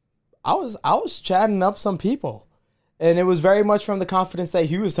I was chatting up some people. And it was very much from the confidence that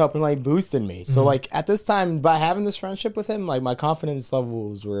he was helping, like, boosting me. So, like, at this time, by having this friendship with him, like, my confidence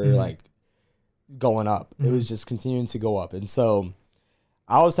levels were, like, going up. It was just continuing to go up. And so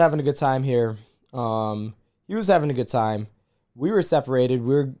I was having a good time here. He was having a good time. We were separated.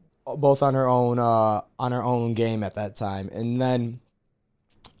 We were both on our own game at that time. And then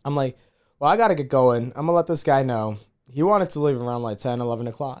I'm like, well, I got to get going. I'm going to let this guy know. He wanted to leave around, like, 10, 11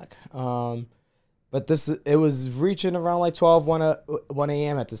 o'clock. But it was reaching around like 1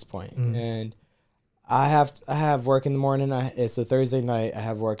 a.m. at this point. And I have work in the morning. It's a Thursday night. I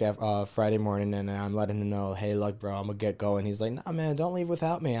have work at Friday morning, and I'm letting him know, hey, look, bro, I'm gonna get going. He's like, nah, man, don't leave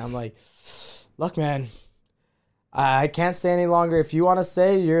without me. I'm like, look, man, I can't stay any longer. If you want to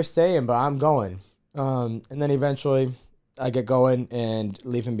stay, you're staying, but I'm going. And then eventually I get going and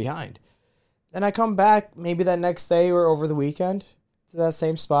leave him behind. Then I come back maybe that next day or over the weekend to that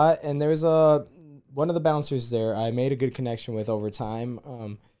same spot, and there's one of the bouncers there I made a good connection with over time.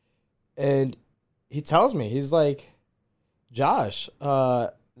 And he tells me, he's like, Josh,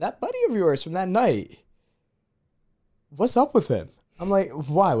 that buddy of yours from that night, what's up with him? I'm like,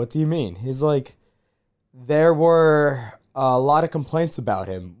 why? What do you mean? He's like, there were a lot of complaints about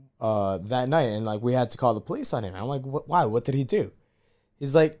him that night, and like we had to call the police on him. I'm like, why? What did he do?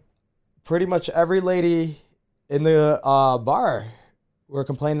 He's like, pretty much every lady in the bar were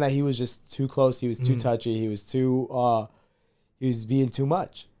complaining that he was just too close. He was too touchy. He was being too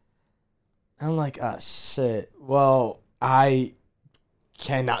much. I'm like, oh, shit. Well, I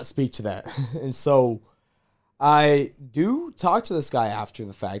cannot speak to that. And so I do talk to this guy after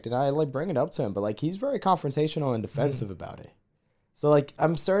the fact, and I like bring it up to him, but like he's very confrontational and defensive about it. So like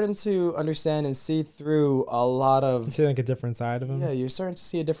I'm starting to understand and see through a lot of... You see like a different side of him? Yeah, you're starting to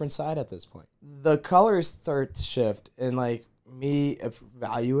see a different side at this point. The colors start to shift, and like me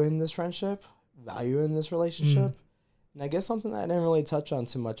valuing this friendship, valuing this relationship. And I guess something that I didn't really touch on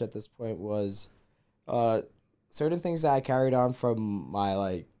too much at this point was certain things that I carried on from my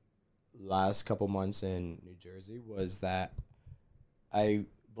like last couple months in New Jersey was that I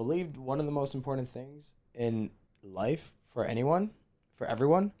believed one of the most important things in life for anyone, for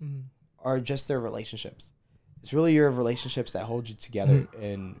everyone, are just their relationships. It's really your relationships that hold you together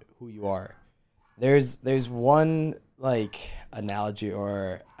in who you are. There's one like analogy,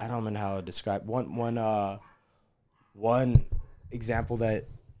 or I don't know how to describe one example that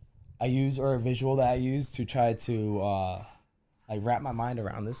I use, or a visual that I use to try to like wrap my mind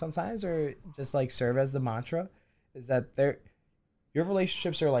around this sometimes, or just like serve as the mantra, is that your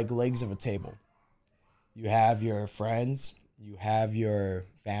relationships are like legs of a table. You have your friends, you have your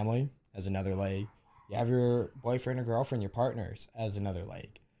family as another leg, you have your boyfriend or girlfriend, your partners as another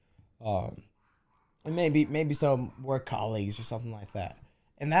leg. And maybe some work colleagues or something like that.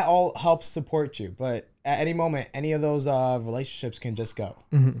 And that all helps support you. But at any moment, any of those relationships can just go.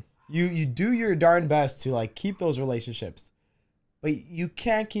 You do your darn best to like keep those relationships. But you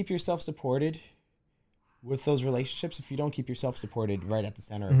can't keep yourself supported with those relationships if you don't keep yourself supported right at the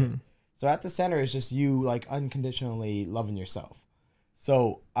center of it. So at the center is just you like unconditionally loving yourself.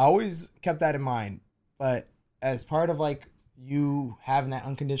 So I always kept that in mind. But as part of like you having that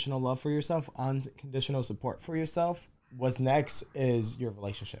unconditional love for yourself, unconditional support for yourself, what's next is your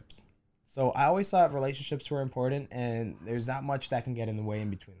relationships. So I always thought relationships were important, and there's not much that can get in the way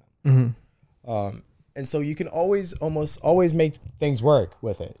in between them. And so you can almost always make things work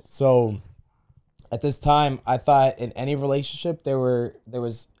with it. So at this time, I thought in any relationship there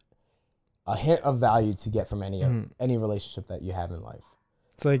was a hint of value to get from any relationship that you have in life.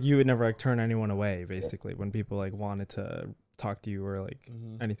 It's like you would never like turn anyone away, basically, when people like wanted to talk to you or like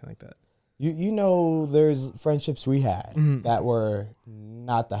anything like that. You know, there's friendships we had that were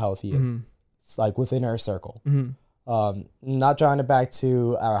not the healthiest. It's like within our circle. Not drawing it back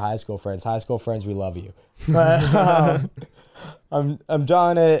to our high school friends. High school friends, we love you. But I'm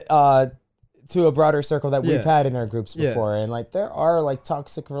drawing it to a broader circle that we've had in our groups before. And like, there are like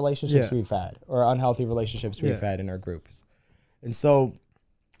toxic relationships we've had, or unhealthy relationships we've had in our groups. And so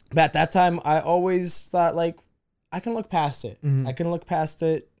at that time, I always thought like, I can look past it. I can look past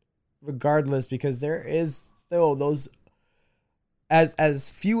it regardless, because there is still those, as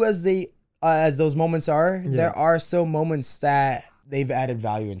few as those moments are, there are still moments that they've added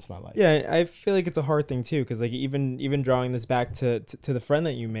value into my life. Yeah, I feel like it's a hard thing too, because like even drawing this back to the friend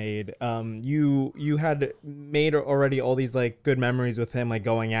that you made, you had made already all these like good memories with him, like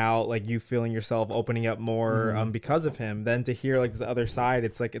going out, like you feeling yourself opening up more because of him. Then to hear like this other side,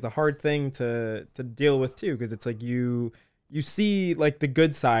 it's like it's a hard thing to deal with too, because it's like you see like the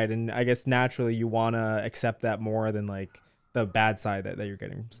good side, and I guess naturally you want to accept that more than like the bad side that you're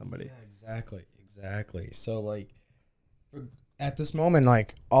getting from somebody. Yeah, exactly. So like, at this moment,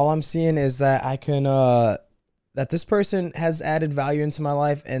 like, all I'm seeing is that I can, that this person has added value into my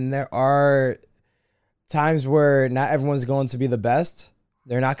life. And there are times where not everyone's going to be the best.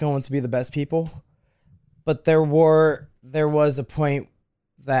 They're not going to be the best people. But there was a point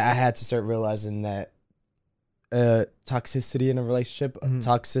that I had to start realizing that toxicity in a relationship,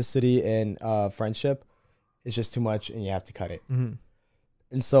 toxicity in friendship is just too much, and you have to cut it. And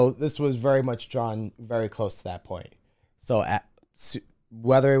so this was very much drawn very close to that point. So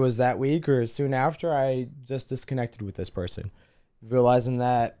whether it was that week or soon after, I just disconnected with this person, realizing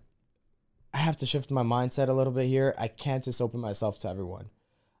that I have to shift my mindset a little bit here. I can't just open myself to everyone.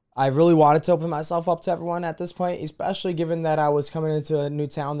 I really wanted to open myself up to everyone at this point, especially given that I was coming into a new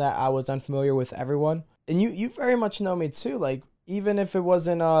town that I was unfamiliar with everyone. And you very much know me too. Like, even if it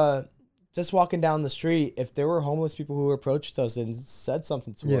wasn't just walking down the street, if there were homeless people who approached us and said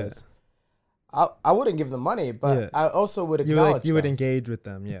something to us, I wouldn't give them money, but I also would acknowledge you would engage with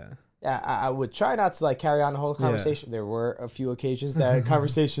them. Yeah, I would try not to like carry on the whole conversation. There were a few occasions that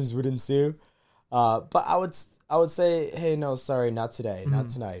conversations would ensue, but I would say, hey, no, sorry, not today, not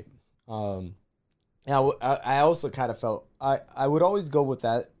tonight. And I also kind of felt I would always go with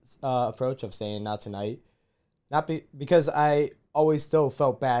that approach of saying not tonight, because I always still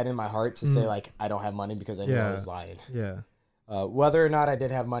felt bad in my heart to say like I don't have money, because I knew I was lying. Whether or not I did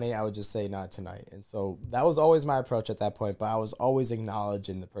have money, I would just say not tonight. And so that was always my approach at that point. But I was always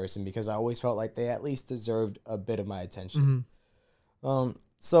acknowledging the person, because I always felt like they at least deserved a bit of my attention.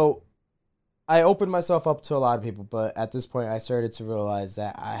 So I opened myself up to a lot of people. But at this point, I started to realize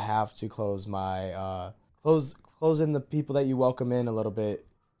that I have to close my close in the people that you welcome in a little bit,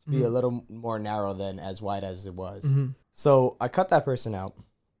 to be a little more narrow than as wide as it was. So I cut that person out.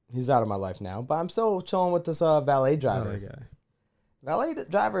 He's out of my life now. But I'm still chilling with this valet driver. Valet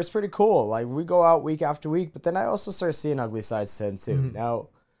driver is pretty cool. Like, we go out week after week, but then I also start seeing ugly sides to him too. Now,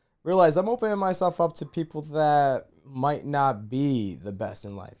 realize I'm opening myself up to people that might not be the best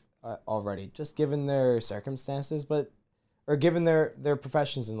in life already, just given their circumstances, or given their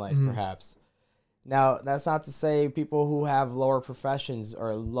professions in life, perhaps. Now, that's not to say people who have lower professions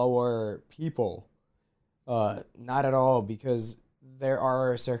are lower people. Not at all, because there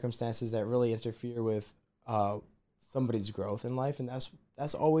are circumstances that really interfere with somebody's growth in life, and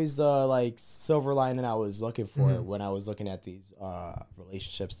that's always the like silver lining I was looking for when I was looking at these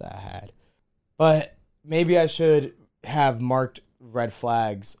relationships that I had. But maybe I should have marked red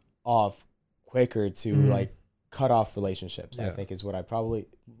flags off quicker to like cut off relationships. I think is what I probably,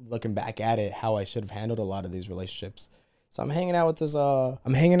 looking back at it, how I should have handled a lot of these relationships. So I'm hanging out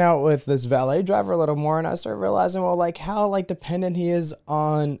with this valet driver a little more, and I start realizing, well, like how like dependent he is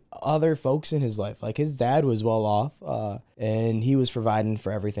on other folks in his life. Like, his dad was well off, and he was providing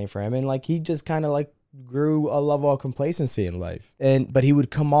for everything for him, and like he just kind of like grew a level of complacency in life. But he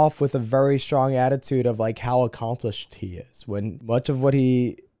would come off with a very strong attitude of like how accomplished he is, when much of what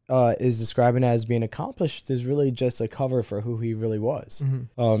he is describing as being accomplished is really just a cover for who he really was.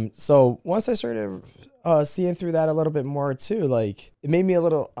 So once I started seeing through that a little bit more too, like it made me a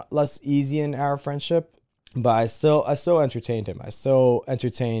little less easy in our friendship, but I still entertained him. I still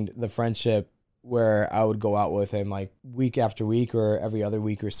entertained the friendship where I would go out with him like week after week or every other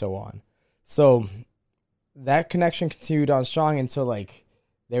week or so on. So that connection continued on strong until like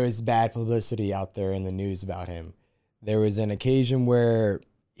there was bad publicity out there in the news about him. There was an occasion where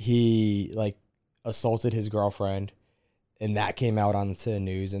he like assaulted his girlfriend, and that came out onto the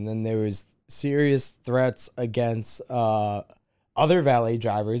news. And then there was serious threats against other valet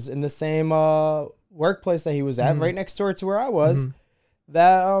drivers in the same workplace that he was at, right next door to where I was,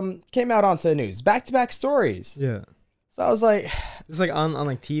 that came out onto the news. Back-to-back stories. Yeah. So I was like, it's like on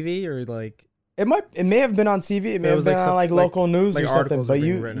like TV, or like it may have been on TV. It may have been on like local news or something. But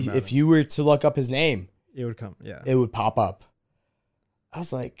if you were to look up his name, it would come. Yeah. It would pop up. I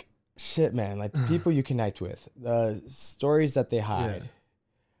was like, shit, man, like the people you connect with, the stories that they hide.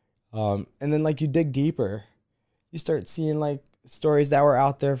 And then like you dig deeper, you start seeing like stories that were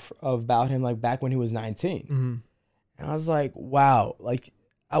out there about him like back when he was 19. Mm-hmm. And I was like, wow, like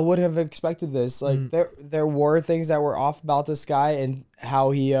I would have expected this. Like there were things that were off about this guy and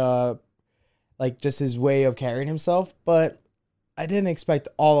how he like just his way of carrying himself, but I didn't expect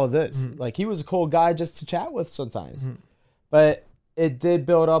all of this. Mm-hmm. Like he was a cool guy just to chat with sometimes. Mm-hmm. But it did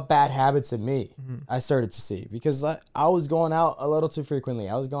build up bad habits in me. Mm-hmm. I started to see because I was going out a little too frequently.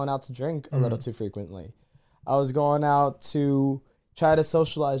 I was going out to drink a little too frequently. I was going out to try to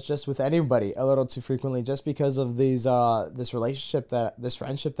socialize just with anybody a little too frequently just because of these this friendship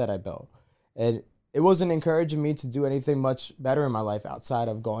that I built. And it wasn't encouraging me to do anything much better in my life outside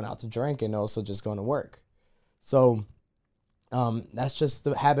of going out to drink and also just going to work. So that's just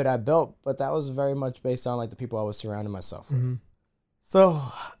the habit I built, but that was very much based on like the people I was surrounding myself with. Mm-hmm. So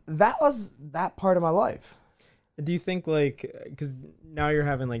that was that part of my life. Do you think like, because now you're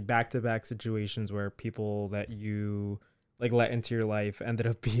having like back-to-back situations where people that you like let into your life ended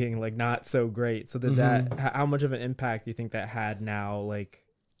up being like not so great. So did that, how much of an impact do you think that had now, like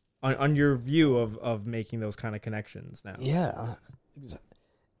on your view of making those kind of connections now? Yeah,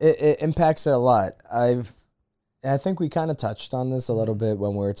 it impacts it a lot. I think we kind of touched on this a little bit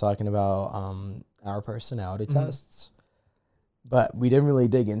when we were talking about our personality tests, but we didn't really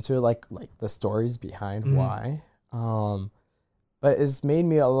dig into it, like the stories behind why. But it's made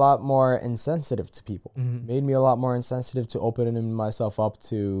me a lot more insensitive to people. Made me a lot more insensitive to opening myself up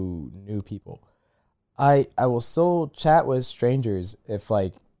to new people. I will still chat with strangers if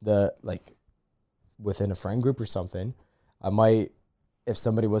within a friend group or something. I might, if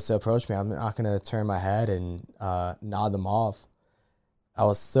somebody was to approach me, I'm not going to turn my head and nod them off. I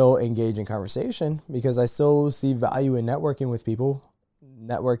will still engage in conversation because I still see value in networking with people.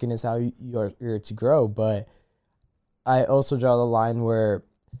 Networking is how you're to grow, but I also draw the line where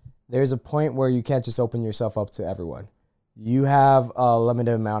there's a point where you can't just open yourself up to everyone. You have a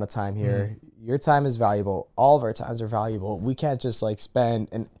limited amount of time here. Your time is valuable. All of our times are valuable. We can't just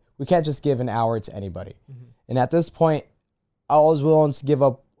we can't just give an hour to anybody. And at this point, I was willing to give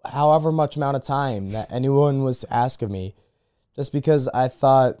up however much amount of time that anyone was to ask of me, just because I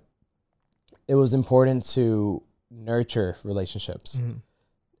thought it was important to nurture relationships.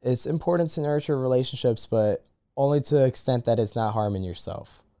 It's important to nurture relationships, but only to the extent that it's not harming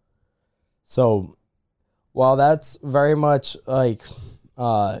yourself. So while that's very much like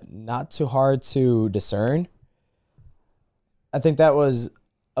not too hard to discern, I think that was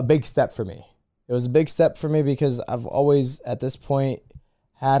a big step for me. It was a big step for me because I've always, at this point,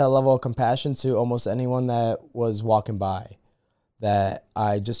 had a level of compassion to almost anyone that was walking by, that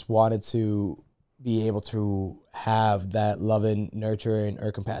I just wanted to be able to have that loving, nurturing,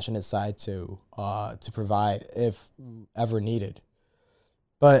 or compassionate side to provide if ever needed.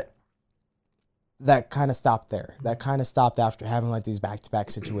 But that kind of stopped there. That kind of stopped after having like these back-to-back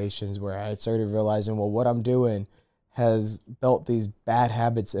situations where I started realizing, well, what I'm doing has built these bad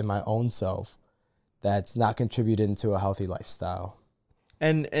habits in my own self that's not contributing to a healthy lifestyle.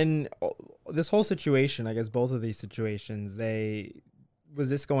 And this whole situation, I guess both of these situations, was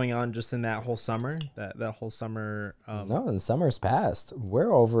this going on just in that whole summer? That whole summer? No, the summer's passed.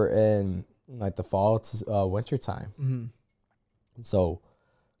 We're over in like the fall to winter time. So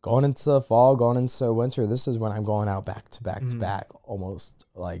going into fall, going into winter, this is when I'm going out back to back, almost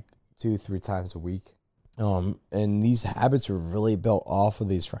like 2-3 times a week. And these habits were really built off of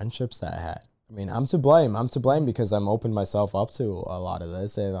these friendships that I had. I mean, I'm to blame. I'm to blame because I'm opened myself up to a lot of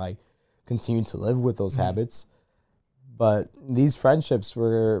this and I continue to live with those habits. But these friendships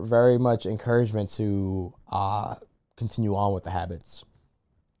were very much encouragement to continue on with the habits.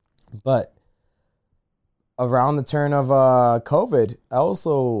 But around the turn of COVID, I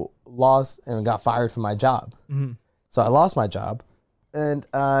also lost and got fired from my job. So I lost my job. And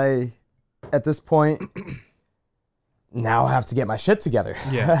I, at this point, now I have to get my shit together.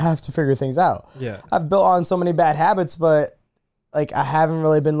 I have to figure things out. I've built on so many bad habits, but like I haven't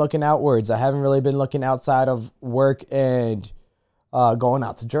really been looking outwards. I haven't really been looking outside of work and going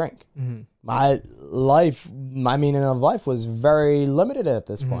out to drink. My meaning of life was very limited at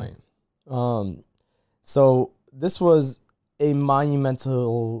this point. So this was a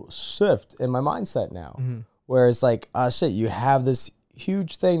monumental shift in my mindset now, where it's like, shit, you have this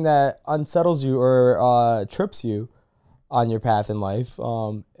huge thing that unsettles you or trips you on your path in life,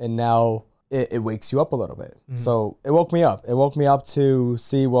 and now it wakes you up a little bit. So it woke me up. It woke me up to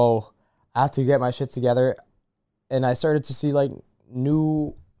see, well, I have to get my shit together, and I started to see like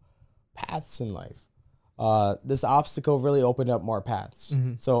new paths in life. this obstacle really opened up more paths.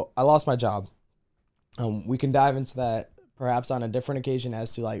 So I lost my job. We can dive into that perhaps on a different occasion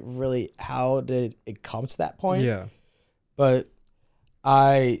as to like really how did it come to that point. Yeah. But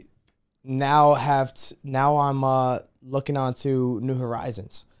I now I'm looking onto new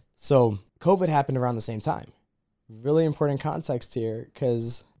horizons. So COVID happened around the same time. Really important context here,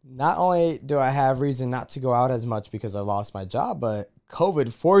 because not only do I have reason not to go out as much because I lost my job, but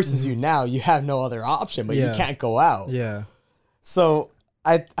COVID forces you now. You have no other option, but you can't go out. Yeah. So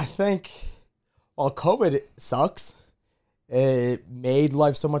I think while COVID sucks, it made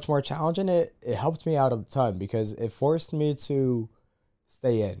life so much more challenging. It helped me out a ton because it forced me to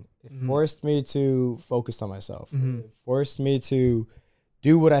stay in. It forced me to focus on myself. It forced me to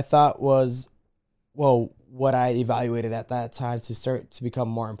do what I thought was, what I evaluated at that time to start to become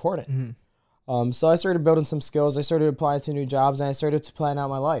more important. So I started building some skills. I started applying to new jobs, and I started to plan out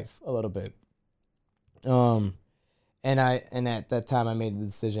my life a little bit. And at that time, I made the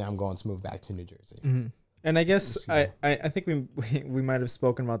decision I'm going to move back to New Jersey. And I guess I think we might have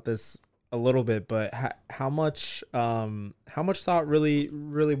spoken about this a little bit, but how much thought really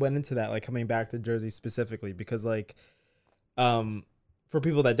went into that, like coming back to Jersey specifically? Because like, for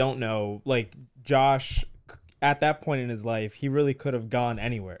people that don't know, like Josh, at that point in his life, he really could have gone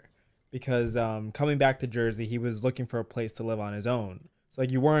anywhere, because coming back to Jersey, he was looking for a place to live on his own. So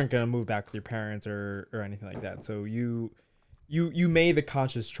like, you weren't gonna move back with your parents or anything like that. So you made the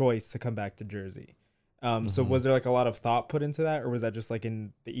conscious choice to come back to Jersey. So was there like a lot of thought put into that, or was that just like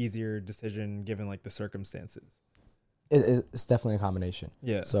in the easier decision given like the circumstances? It's definitely a combination.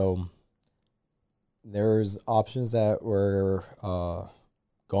 Yeah. So there's options that were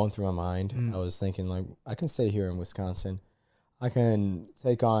going through my mind. I was thinking like, I can stay here in Wisconsin. I can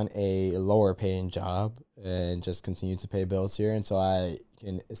take on a lower paying job and just continue to pay bills here until I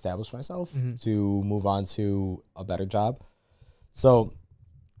can establish myself to move on to a better job. So,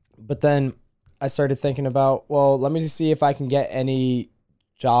 but then I started thinking about, well, let me just see if I can get any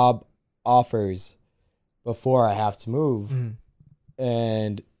job offers before I have to move.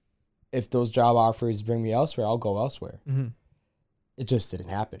 And if those job offers bring me elsewhere, I'll go elsewhere. It just didn't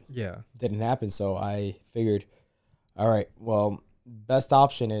happen. Yeah. Didn't happen. So I figured, all right, well, best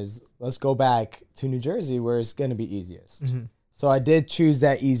option is let's go back to New Jersey where it's going to be easiest. So I did choose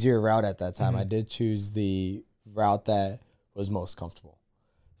that easier route at that time. I did choose the route that was most comfortable.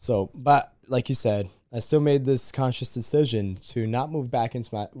 So, but like you said, I still made this conscious decision to not move back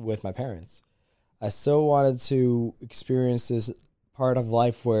with my parents. I still wanted to experience this part of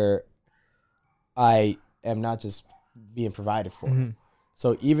life where I am not just being provided for.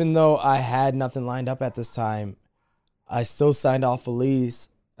 So even though I had nothing lined up at this time, I still signed off a lease.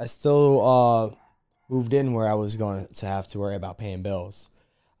 I still moved in where I was going to have to worry about paying bills.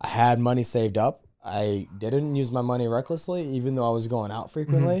 I had money saved up. I didn't use my money recklessly, even though I was going out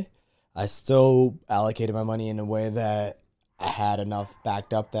frequently. I still allocated my money in a way that I had enough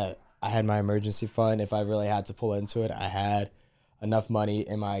backed up that I had my emergency fund. If I really had to pull into it, I had enough money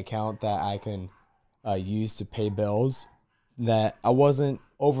in my account that I can use to pay bills, that I wasn't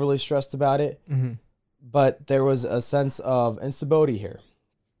overly stressed about it. But there was a sense of instability here.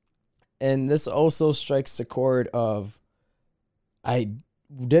 And this also strikes the chord of, I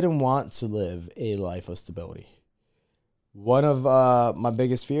didn't want to live a life of stability. One of my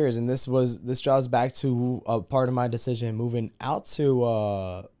biggest fears, and this draws back to a part of my decision moving out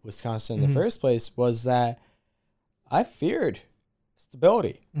to Wisconsin in the first place, was that I feared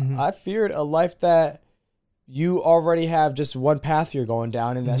stability. I feared a life that you already have just one path you're going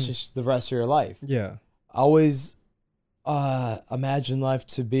down, and that's just the rest of your life. Yeah. I always imagine life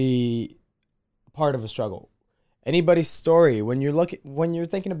to be part of a struggle. Anybody's story, when you're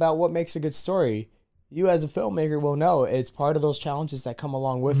thinking about what makes a good story, you as a filmmaker will know it's part of those challenges that come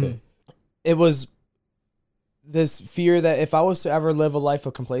along with it. It was this fear that if I was to ever live a life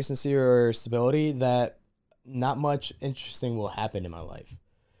of complacency or stability, that not much interesting will happen in my life.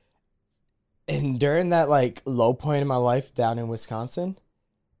 And during that like low point in my life down in Wisconsin,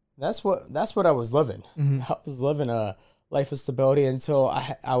 that's what I was living. I was living a life of stability until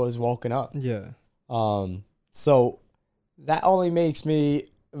I was woken up. Yeah. So that only makes me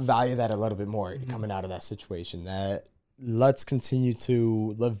value that a little bit more coming out of that situation. That let's continue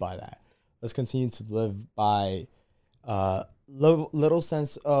to live by that. Let's continue to live by little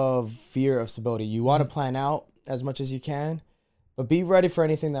sense of fear of stability. You want to plan out as much as you can, but be ready for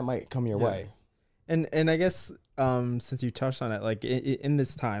anything that might come your way. And I guess since you touched on it, like in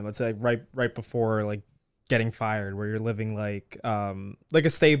this time, let's say like right before like getting fired, where you're living like a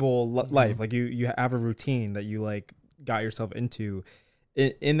stable life, like you have a routine that you like got yourself into.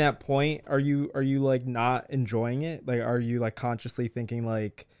 in that point, are you like not enjoying it? Like, are you like consciously thinking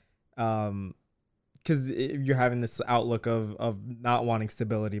like, because you're having this outlook of not wanting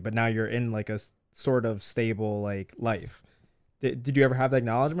stability, but now you're in like a sort of stable like life. Did you ever have that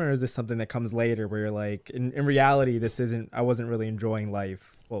acknowledgement, or is this something that comes later where you're like, in reality, I wasn't really enjoying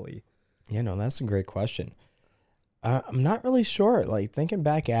life fully? Yeah, no, that's a great question. I'm not really sure. Like, thinking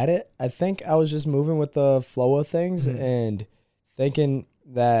back at it, I think I was just moving with the flow of things and thinking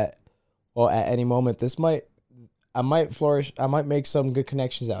that, well, at any moment, I might flourish. I might make some good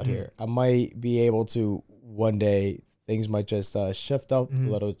connections out here. I might be able to one day, things might just shift up a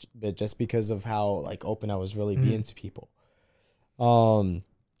little bit just because of how like open I was really being to people. And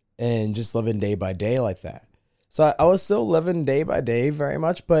just living day by day like that. So I was still living day by day very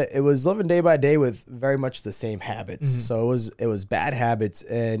much, but it was living day by day with very much the same habits. So it was bad habits.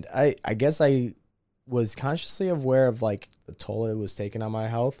 And I guess I was consciously aware of like the toll it was taking on my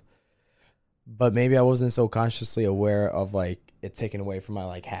health, but maybe I wasn't so consciously aware of like it taking away from my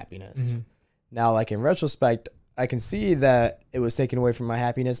like happiness. Now, like in retrospect, I can see that it was taken away from my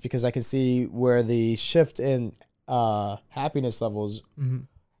happiness because I can see where the shift in happiness levels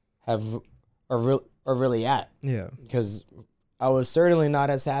are really at. Yeah. Because I was certainly not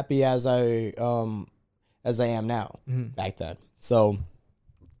as happy as I am now back then. So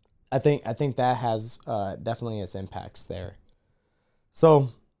I think that has definitely its impacts there. So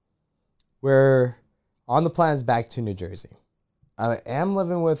we're on the plans back to New Jersey. I am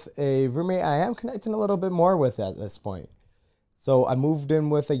living with a roommate I am connecting a little bit more with at this point. So I moved in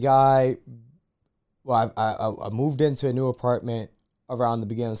with a guy. Well, I moved into a new apartment around the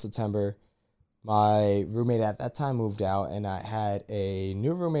beginning of September. My roommate at that time moved out, and I had a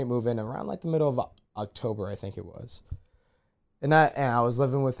new roommate move in around like the middle of October, I think it was. And I was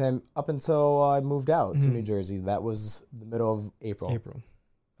living with him up until I moved out to New Jersey. That was the middle of April.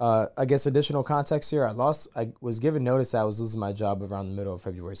 I guess additional context here. I was given notice that I was losing my job around the middle of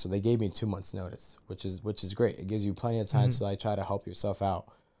February, so they gave me 2 months notice, which is great. It gives you plenty of time to like try to help yourself out.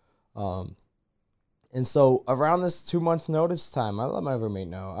 And so around this 2 months notice time, I let my roommate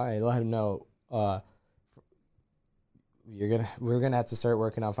know. I let him know, we're gonna have to start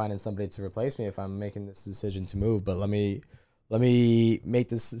working on finding somebody to replace me if I'm making this decision to move. But let me make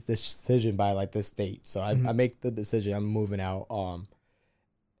this decision by like this date. So I make the decision. I'm moving out.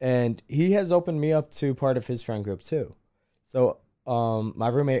 And he has opened me up to part of his friend group too. So my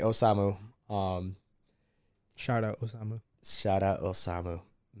roommate Osamu. Shout out Osamu.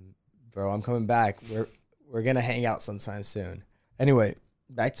 Bro, I'm coming back. We're gonna hang out sometime soon. Anyway,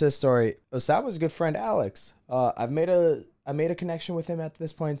 back to the story. Osamu's good friend Alex. I made a connection with him at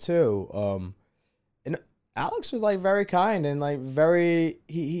this point too. And Alex was like very kind and like very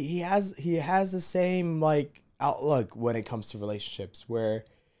he has the same like outlook when it comes to relationships where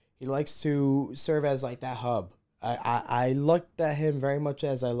he likes to serve as like that hub. I looked at him very much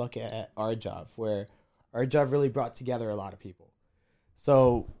as I look at our job, where our job really brought together a lot of people.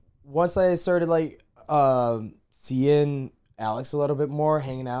 So once I started like seeing Alex a little bit more,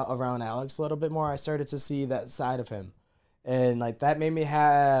 hanging out around Alex a little bit more, I started to see that side of him. And like that made me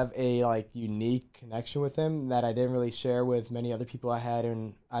have a like unique connection with him that I didn't really share with many other people I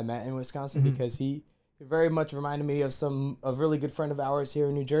met in Wisconsin, because he very much reminded me of a really good friend of ours here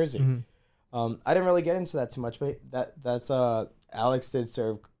in New Jersey. I didn't really get into that too much, but that's Alex did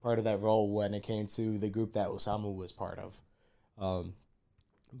serve part of that role when it came to the group that Osamu was part of.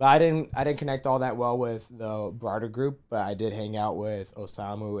 But I didn't connect all that well with the broader group, but I did hang out with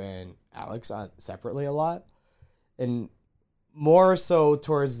Osamu and Alex separately a lot. And more so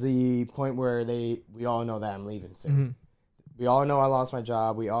towards the point where we all know that I'm leaving soon. We all know I lost my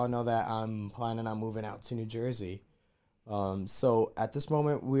job. We all know that I'm planning on moving out to New Jersey. So at this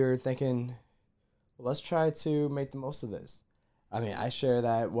moment, we're thinking, well, let's try to make the most of this. I mean, I share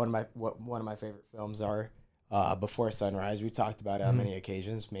that one of my favorite films are Before Sunrise. We talked about it on many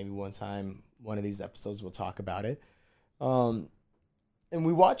occasions. Maybe one time, one of these episodes, we'll talk about it. And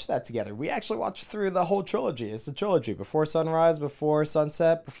we watched that together. We actually watched through the whole trilogy. It's a trilogy: Before Sunrise, Before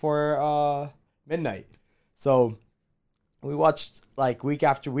Sunset, Before Midnight. So we watched like week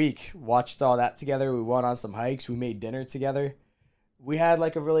after week, watched all that together. We went on some hikes. We made dinner together. We had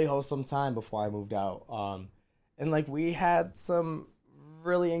like a really wholesome time before I moved out. And like we had some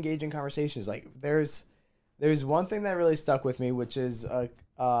really engaging conversations. Like there's one thing that really stuck with me, which is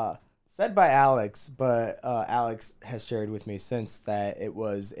said by Alex, but Alex has shared with me since that it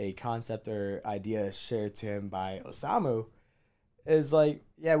was a concept or idea shared to him by Osamu. Is like,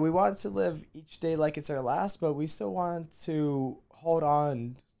 yeah, we want to live each day like it's our last, but we still want to hold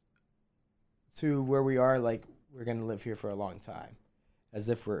on to where we are like we're going to live here for a long time. as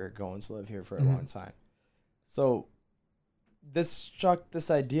if we're going to live here for a long time. So this struck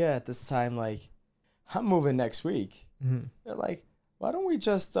this idea at this time, like, I'm moving next week. They're like, why don't we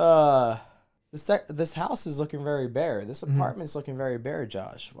just this house is looking very bare. This apartment's looking very bare,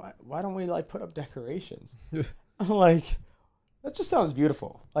 Josh. Why don't we like put up decorations? I'm like, that just sounds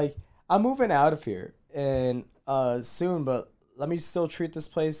beautiful. Like, I'm moving out of here and soon, but let me still treat this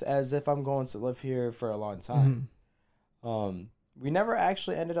place as if I'm going to live here for a long time. We never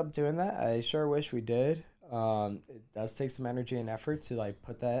actually ended up doing that. I sure wish we did. It does take some energy and effort to like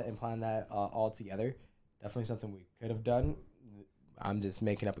put that and plan that all together. Definitely something we could have done. I'm just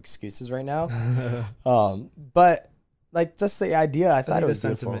making up excuses right now. But like just the idea, I thought it was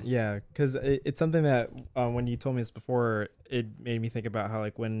beautiful. Yeah, because it's something that when you told me this before, it made me think about how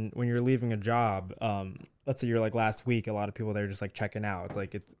like when you're leaving a job, let's say you're like last week, a lot of people they're just like checking out. It's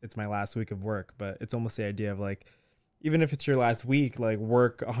like it's my last week of work, but it's almost the idea of like, even if it's your last week, like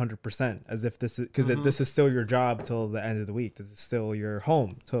work 100% as if this is because this is still your job till the end of the week. This is still your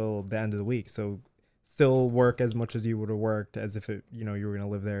home till the end of the week. So still work as much as you would have worked as if it, you know, you were going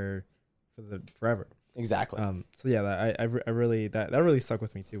to live there forever. Exactly. So yeah, I really that really stuck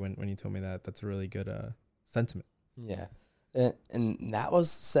with me too when you told me that. That's a really good sentiment. Yeah, and that was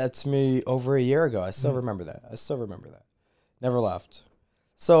said to me over a year ago. I still remember that. Never left.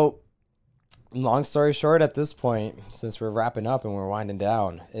 So, long story short, at this point, since we're wrapping up and we're winding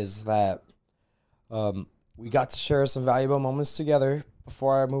down, is that we got to share some valuable moments together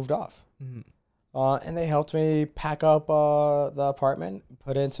before I moved off. And they helped me pack up the apartment,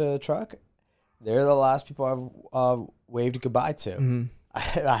 put it into a truck. They're the last people I've waved goodbye to.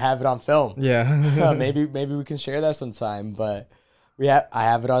 I have it on film. Yeah. maybe we can share that sometime. But I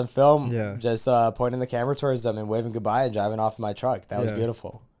have it on film. Yeah. Just pointing the camera towards them and waving goodbye and driving off in my truck. That was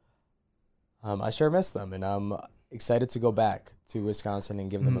beautiful. I sure miss them, and I'm excited to go back to Wisconsin and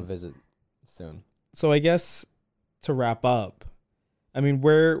give them a visit soon. So I guess to wrap up, I mean,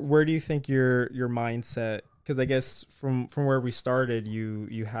 where do you think your mindset? Because I guess from where we started,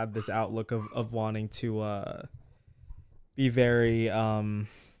 you had this outlook of wanting to be very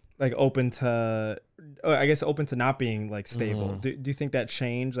like open to not being like stable. Do you think that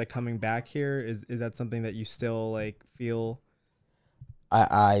changed like coming back here? Is that something that you still like feel?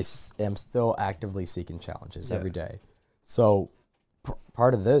 I am still actively seeking challenges every day. So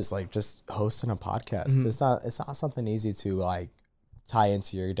part of this, like just hosting a podcast, it's not something easy to like tie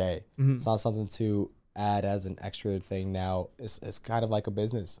into your day. It's not something to add as an extra thing now. It's kind of like a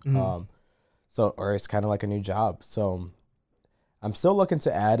business. Or it's kind of like a new job. So I'm still looking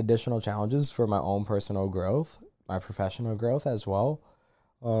to add additional challenges for my own personal growth, my professional growth as well.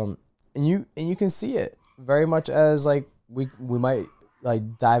 And you can see it very much as like we might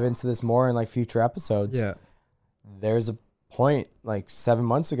like dive into this more in like future episodes. Yeah. There's a point like 7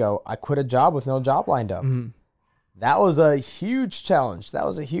 months ago, I quit a job with no job lined up. That was a huge challenge. That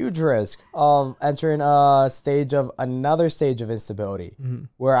was a huge risk of entering another stage of instability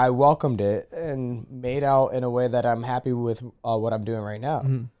where I welcomed it and made out in a way that I'm happy with what I'm doing right now.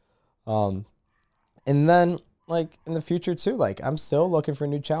 And then like in the future too, like I'm still looking for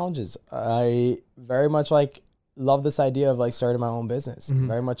new challenges. I very much like love this idea of like starting my own business.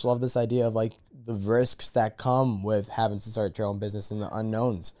 Very much love this idea of like the risks that come with having to start your own business and the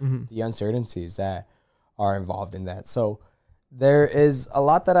unknowns, the uncertainties that are involved in that. So there is a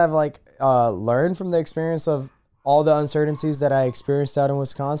lot that I've like learned from the experience of all the uncertainties that I experienced out in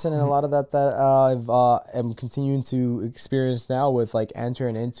Wisconsin, and a lot of that I've am continuing to experience now with like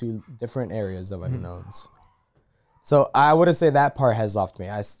entering into different areas of unknowns. So I wouldn't say that part has left me.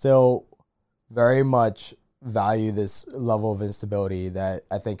 I still very much value this level of instability that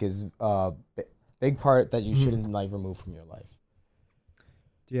I think is a big part that you shouldn't like remove from your life.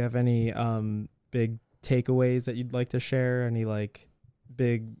 Do you have any big takeaways that you'd like to share? Any like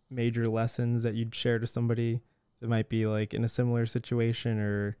big major lessons that you'd share to somebody that might be like in a similar situation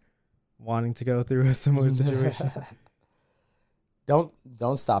or wanting to go through a similar situation?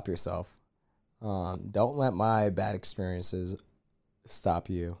 Don't stop yourself. Don't let my bad experiences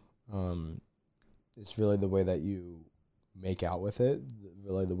stop you. It's really the way that you make out with it,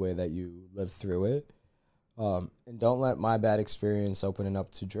 really the way that you live through it. And don't let my bad experience opening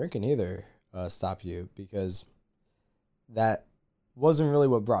up to drinking either stop you, because that wasn't really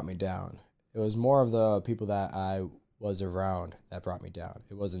what brought me down. It was more of the people that I was around that brought me down.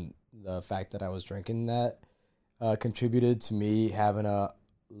 It wasn't the fact that I was drinking that contributed to me having a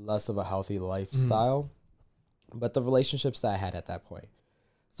less of a healthy lifestyle, but the relationships that I had at that point.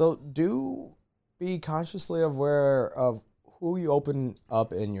 So do be consciously aware of who you open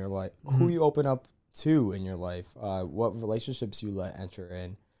up in your life, who you open up to in your life, what relationships you let enter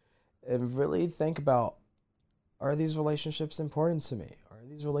in, and really think about, are these relationships important to me? Are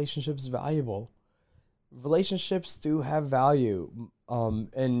these relationships valuable? Relationships do have value,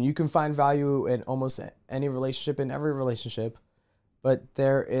 and you can find value in almost any relationship, in every relationship, but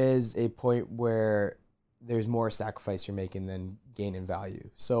there is a point where there's more sacrifice you're making than gaining value.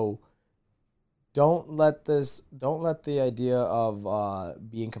 So don't let the idea of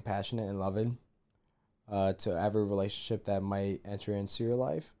being compassionate and loving to every relationship that might enter into your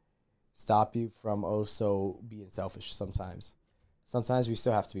life stop you from also being selfish sometimes. Sometimes we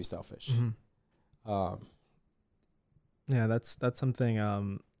still have to be selfish. Mm-hmm. Yeah, that's something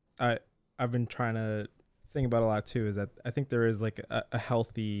I've been trying to think about a lot too, is that I think there is like a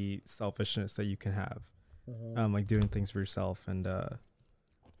healthy selfishness that you can have. Mm-hmm. Like doing things for yourself. And I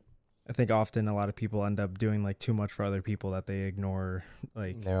think often a lot of people end up doing like too much for other people that they ignore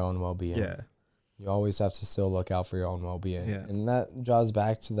like their own well-being. Yeah. You always have to still look out for your own well-being. Yeah. And that draws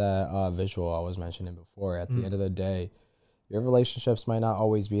back to that visual I was mentioning before. At the end of the day, your relationships might not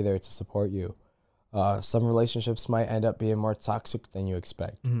always be there to support you. Some relationships might end up being more toxic than you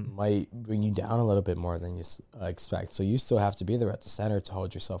expect. Might bring you down a little bit more than you expect. So you still have to be there at the center to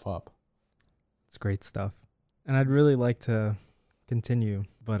hold yourself up. It's great stuff. And I'd really like to continue,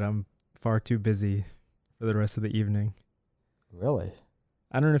 but I'm far too busy for the rest of the evening. Really?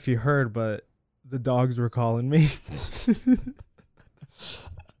 I don't know if you heard, but the dogs were calling me.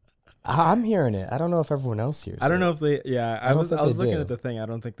 I'm hearing it. I don't know if everyone else hears it. I don't know if they, I was looking at the thing. I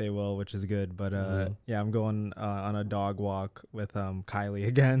don't think they will, which is good. But yeah, I'm going on a dog walk with Kylie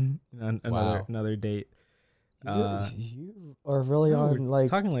again. Another date. You are really on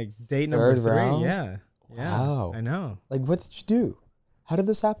like talking like date number 3. Round? Yeah. Wow. I know. Like, what did you do? How did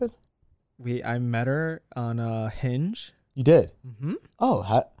this happen? I met her on Hinge. You did? Mm-hmm.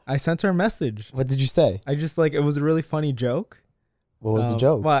 Oh, I sent her a message. What did you say? I just it was a really funny joke. What was the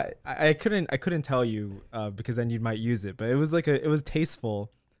joke? Well, I couldn't tell you because then you might use it. But it was it was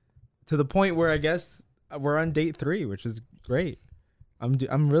tasteful to the point where I guess we're on date 3, which is great.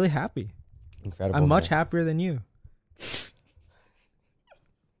 I'm really happy. Incredible. I'm much happier than you.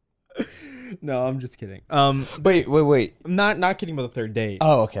 No, I'm just kidding. Wait. I'm not kidding about the third date.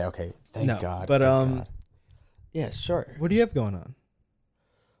 Oh, okay. Thank God. But Thank God. Yeah, sure. What do you have going on?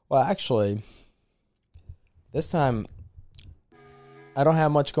 Well, actually, this time I don't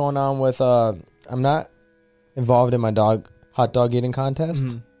have much going on with I'm not involved in my hot dog eating contest.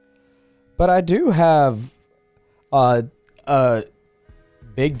 Mm-hmm. But I do have a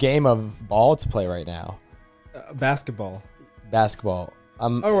big game of ball to play right now. Basketball.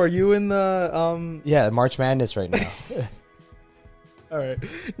 Are you in the Yeah, March Madness right now. All right.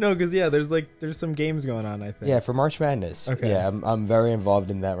 No, because there's some games going on, I think. Yeah, for March Madness. Okay. Yeah, I'm very involved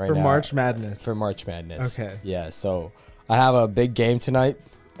in that right now. For March Madness. Okay. Yeah, so I have a big game tonight.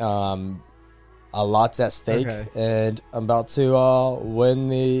 A lot's at stake, and I'm about to win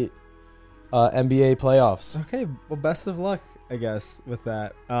the NBA playoffs. Okay. Well, best of luck, I guess, with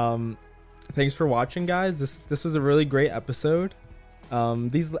that. Thanks for watching, guys. This was a really great episode.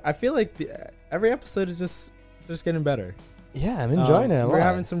 I feel like every episode is just getting better. Yeah, I'm enjoying it a lot. We're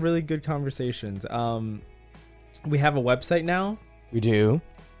having some really good conversations. We have a website now. We do.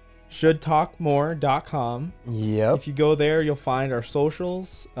 shouldtalkmore.com. Yep. If you go there, you'll find our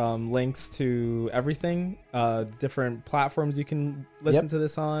socials, links to everything, different platforms you can listen to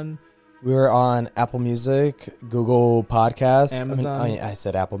this on. We're on Apple Music, Google Podcasts, Amazon. I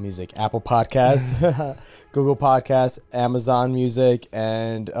said Apple Music, Apple Podcasts, Google Podcasts, Amazon Music,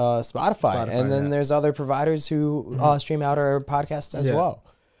 and Spotify. And then there's other providers who stream out our podcast as well.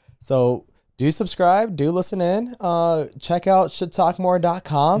 So do subscribe, do listen in. Check out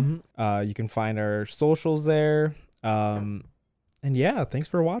shouldtalkmore.com. You can find our socials there. And yeah, thanks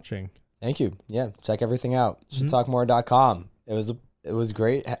for watching. Thank you. Yeah, check everything out. Shouldtalkmore.com. It was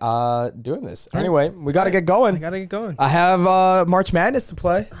great doing this. Anyway, we got to get going. I have March Madness to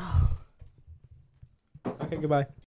play. Okay, goodbye.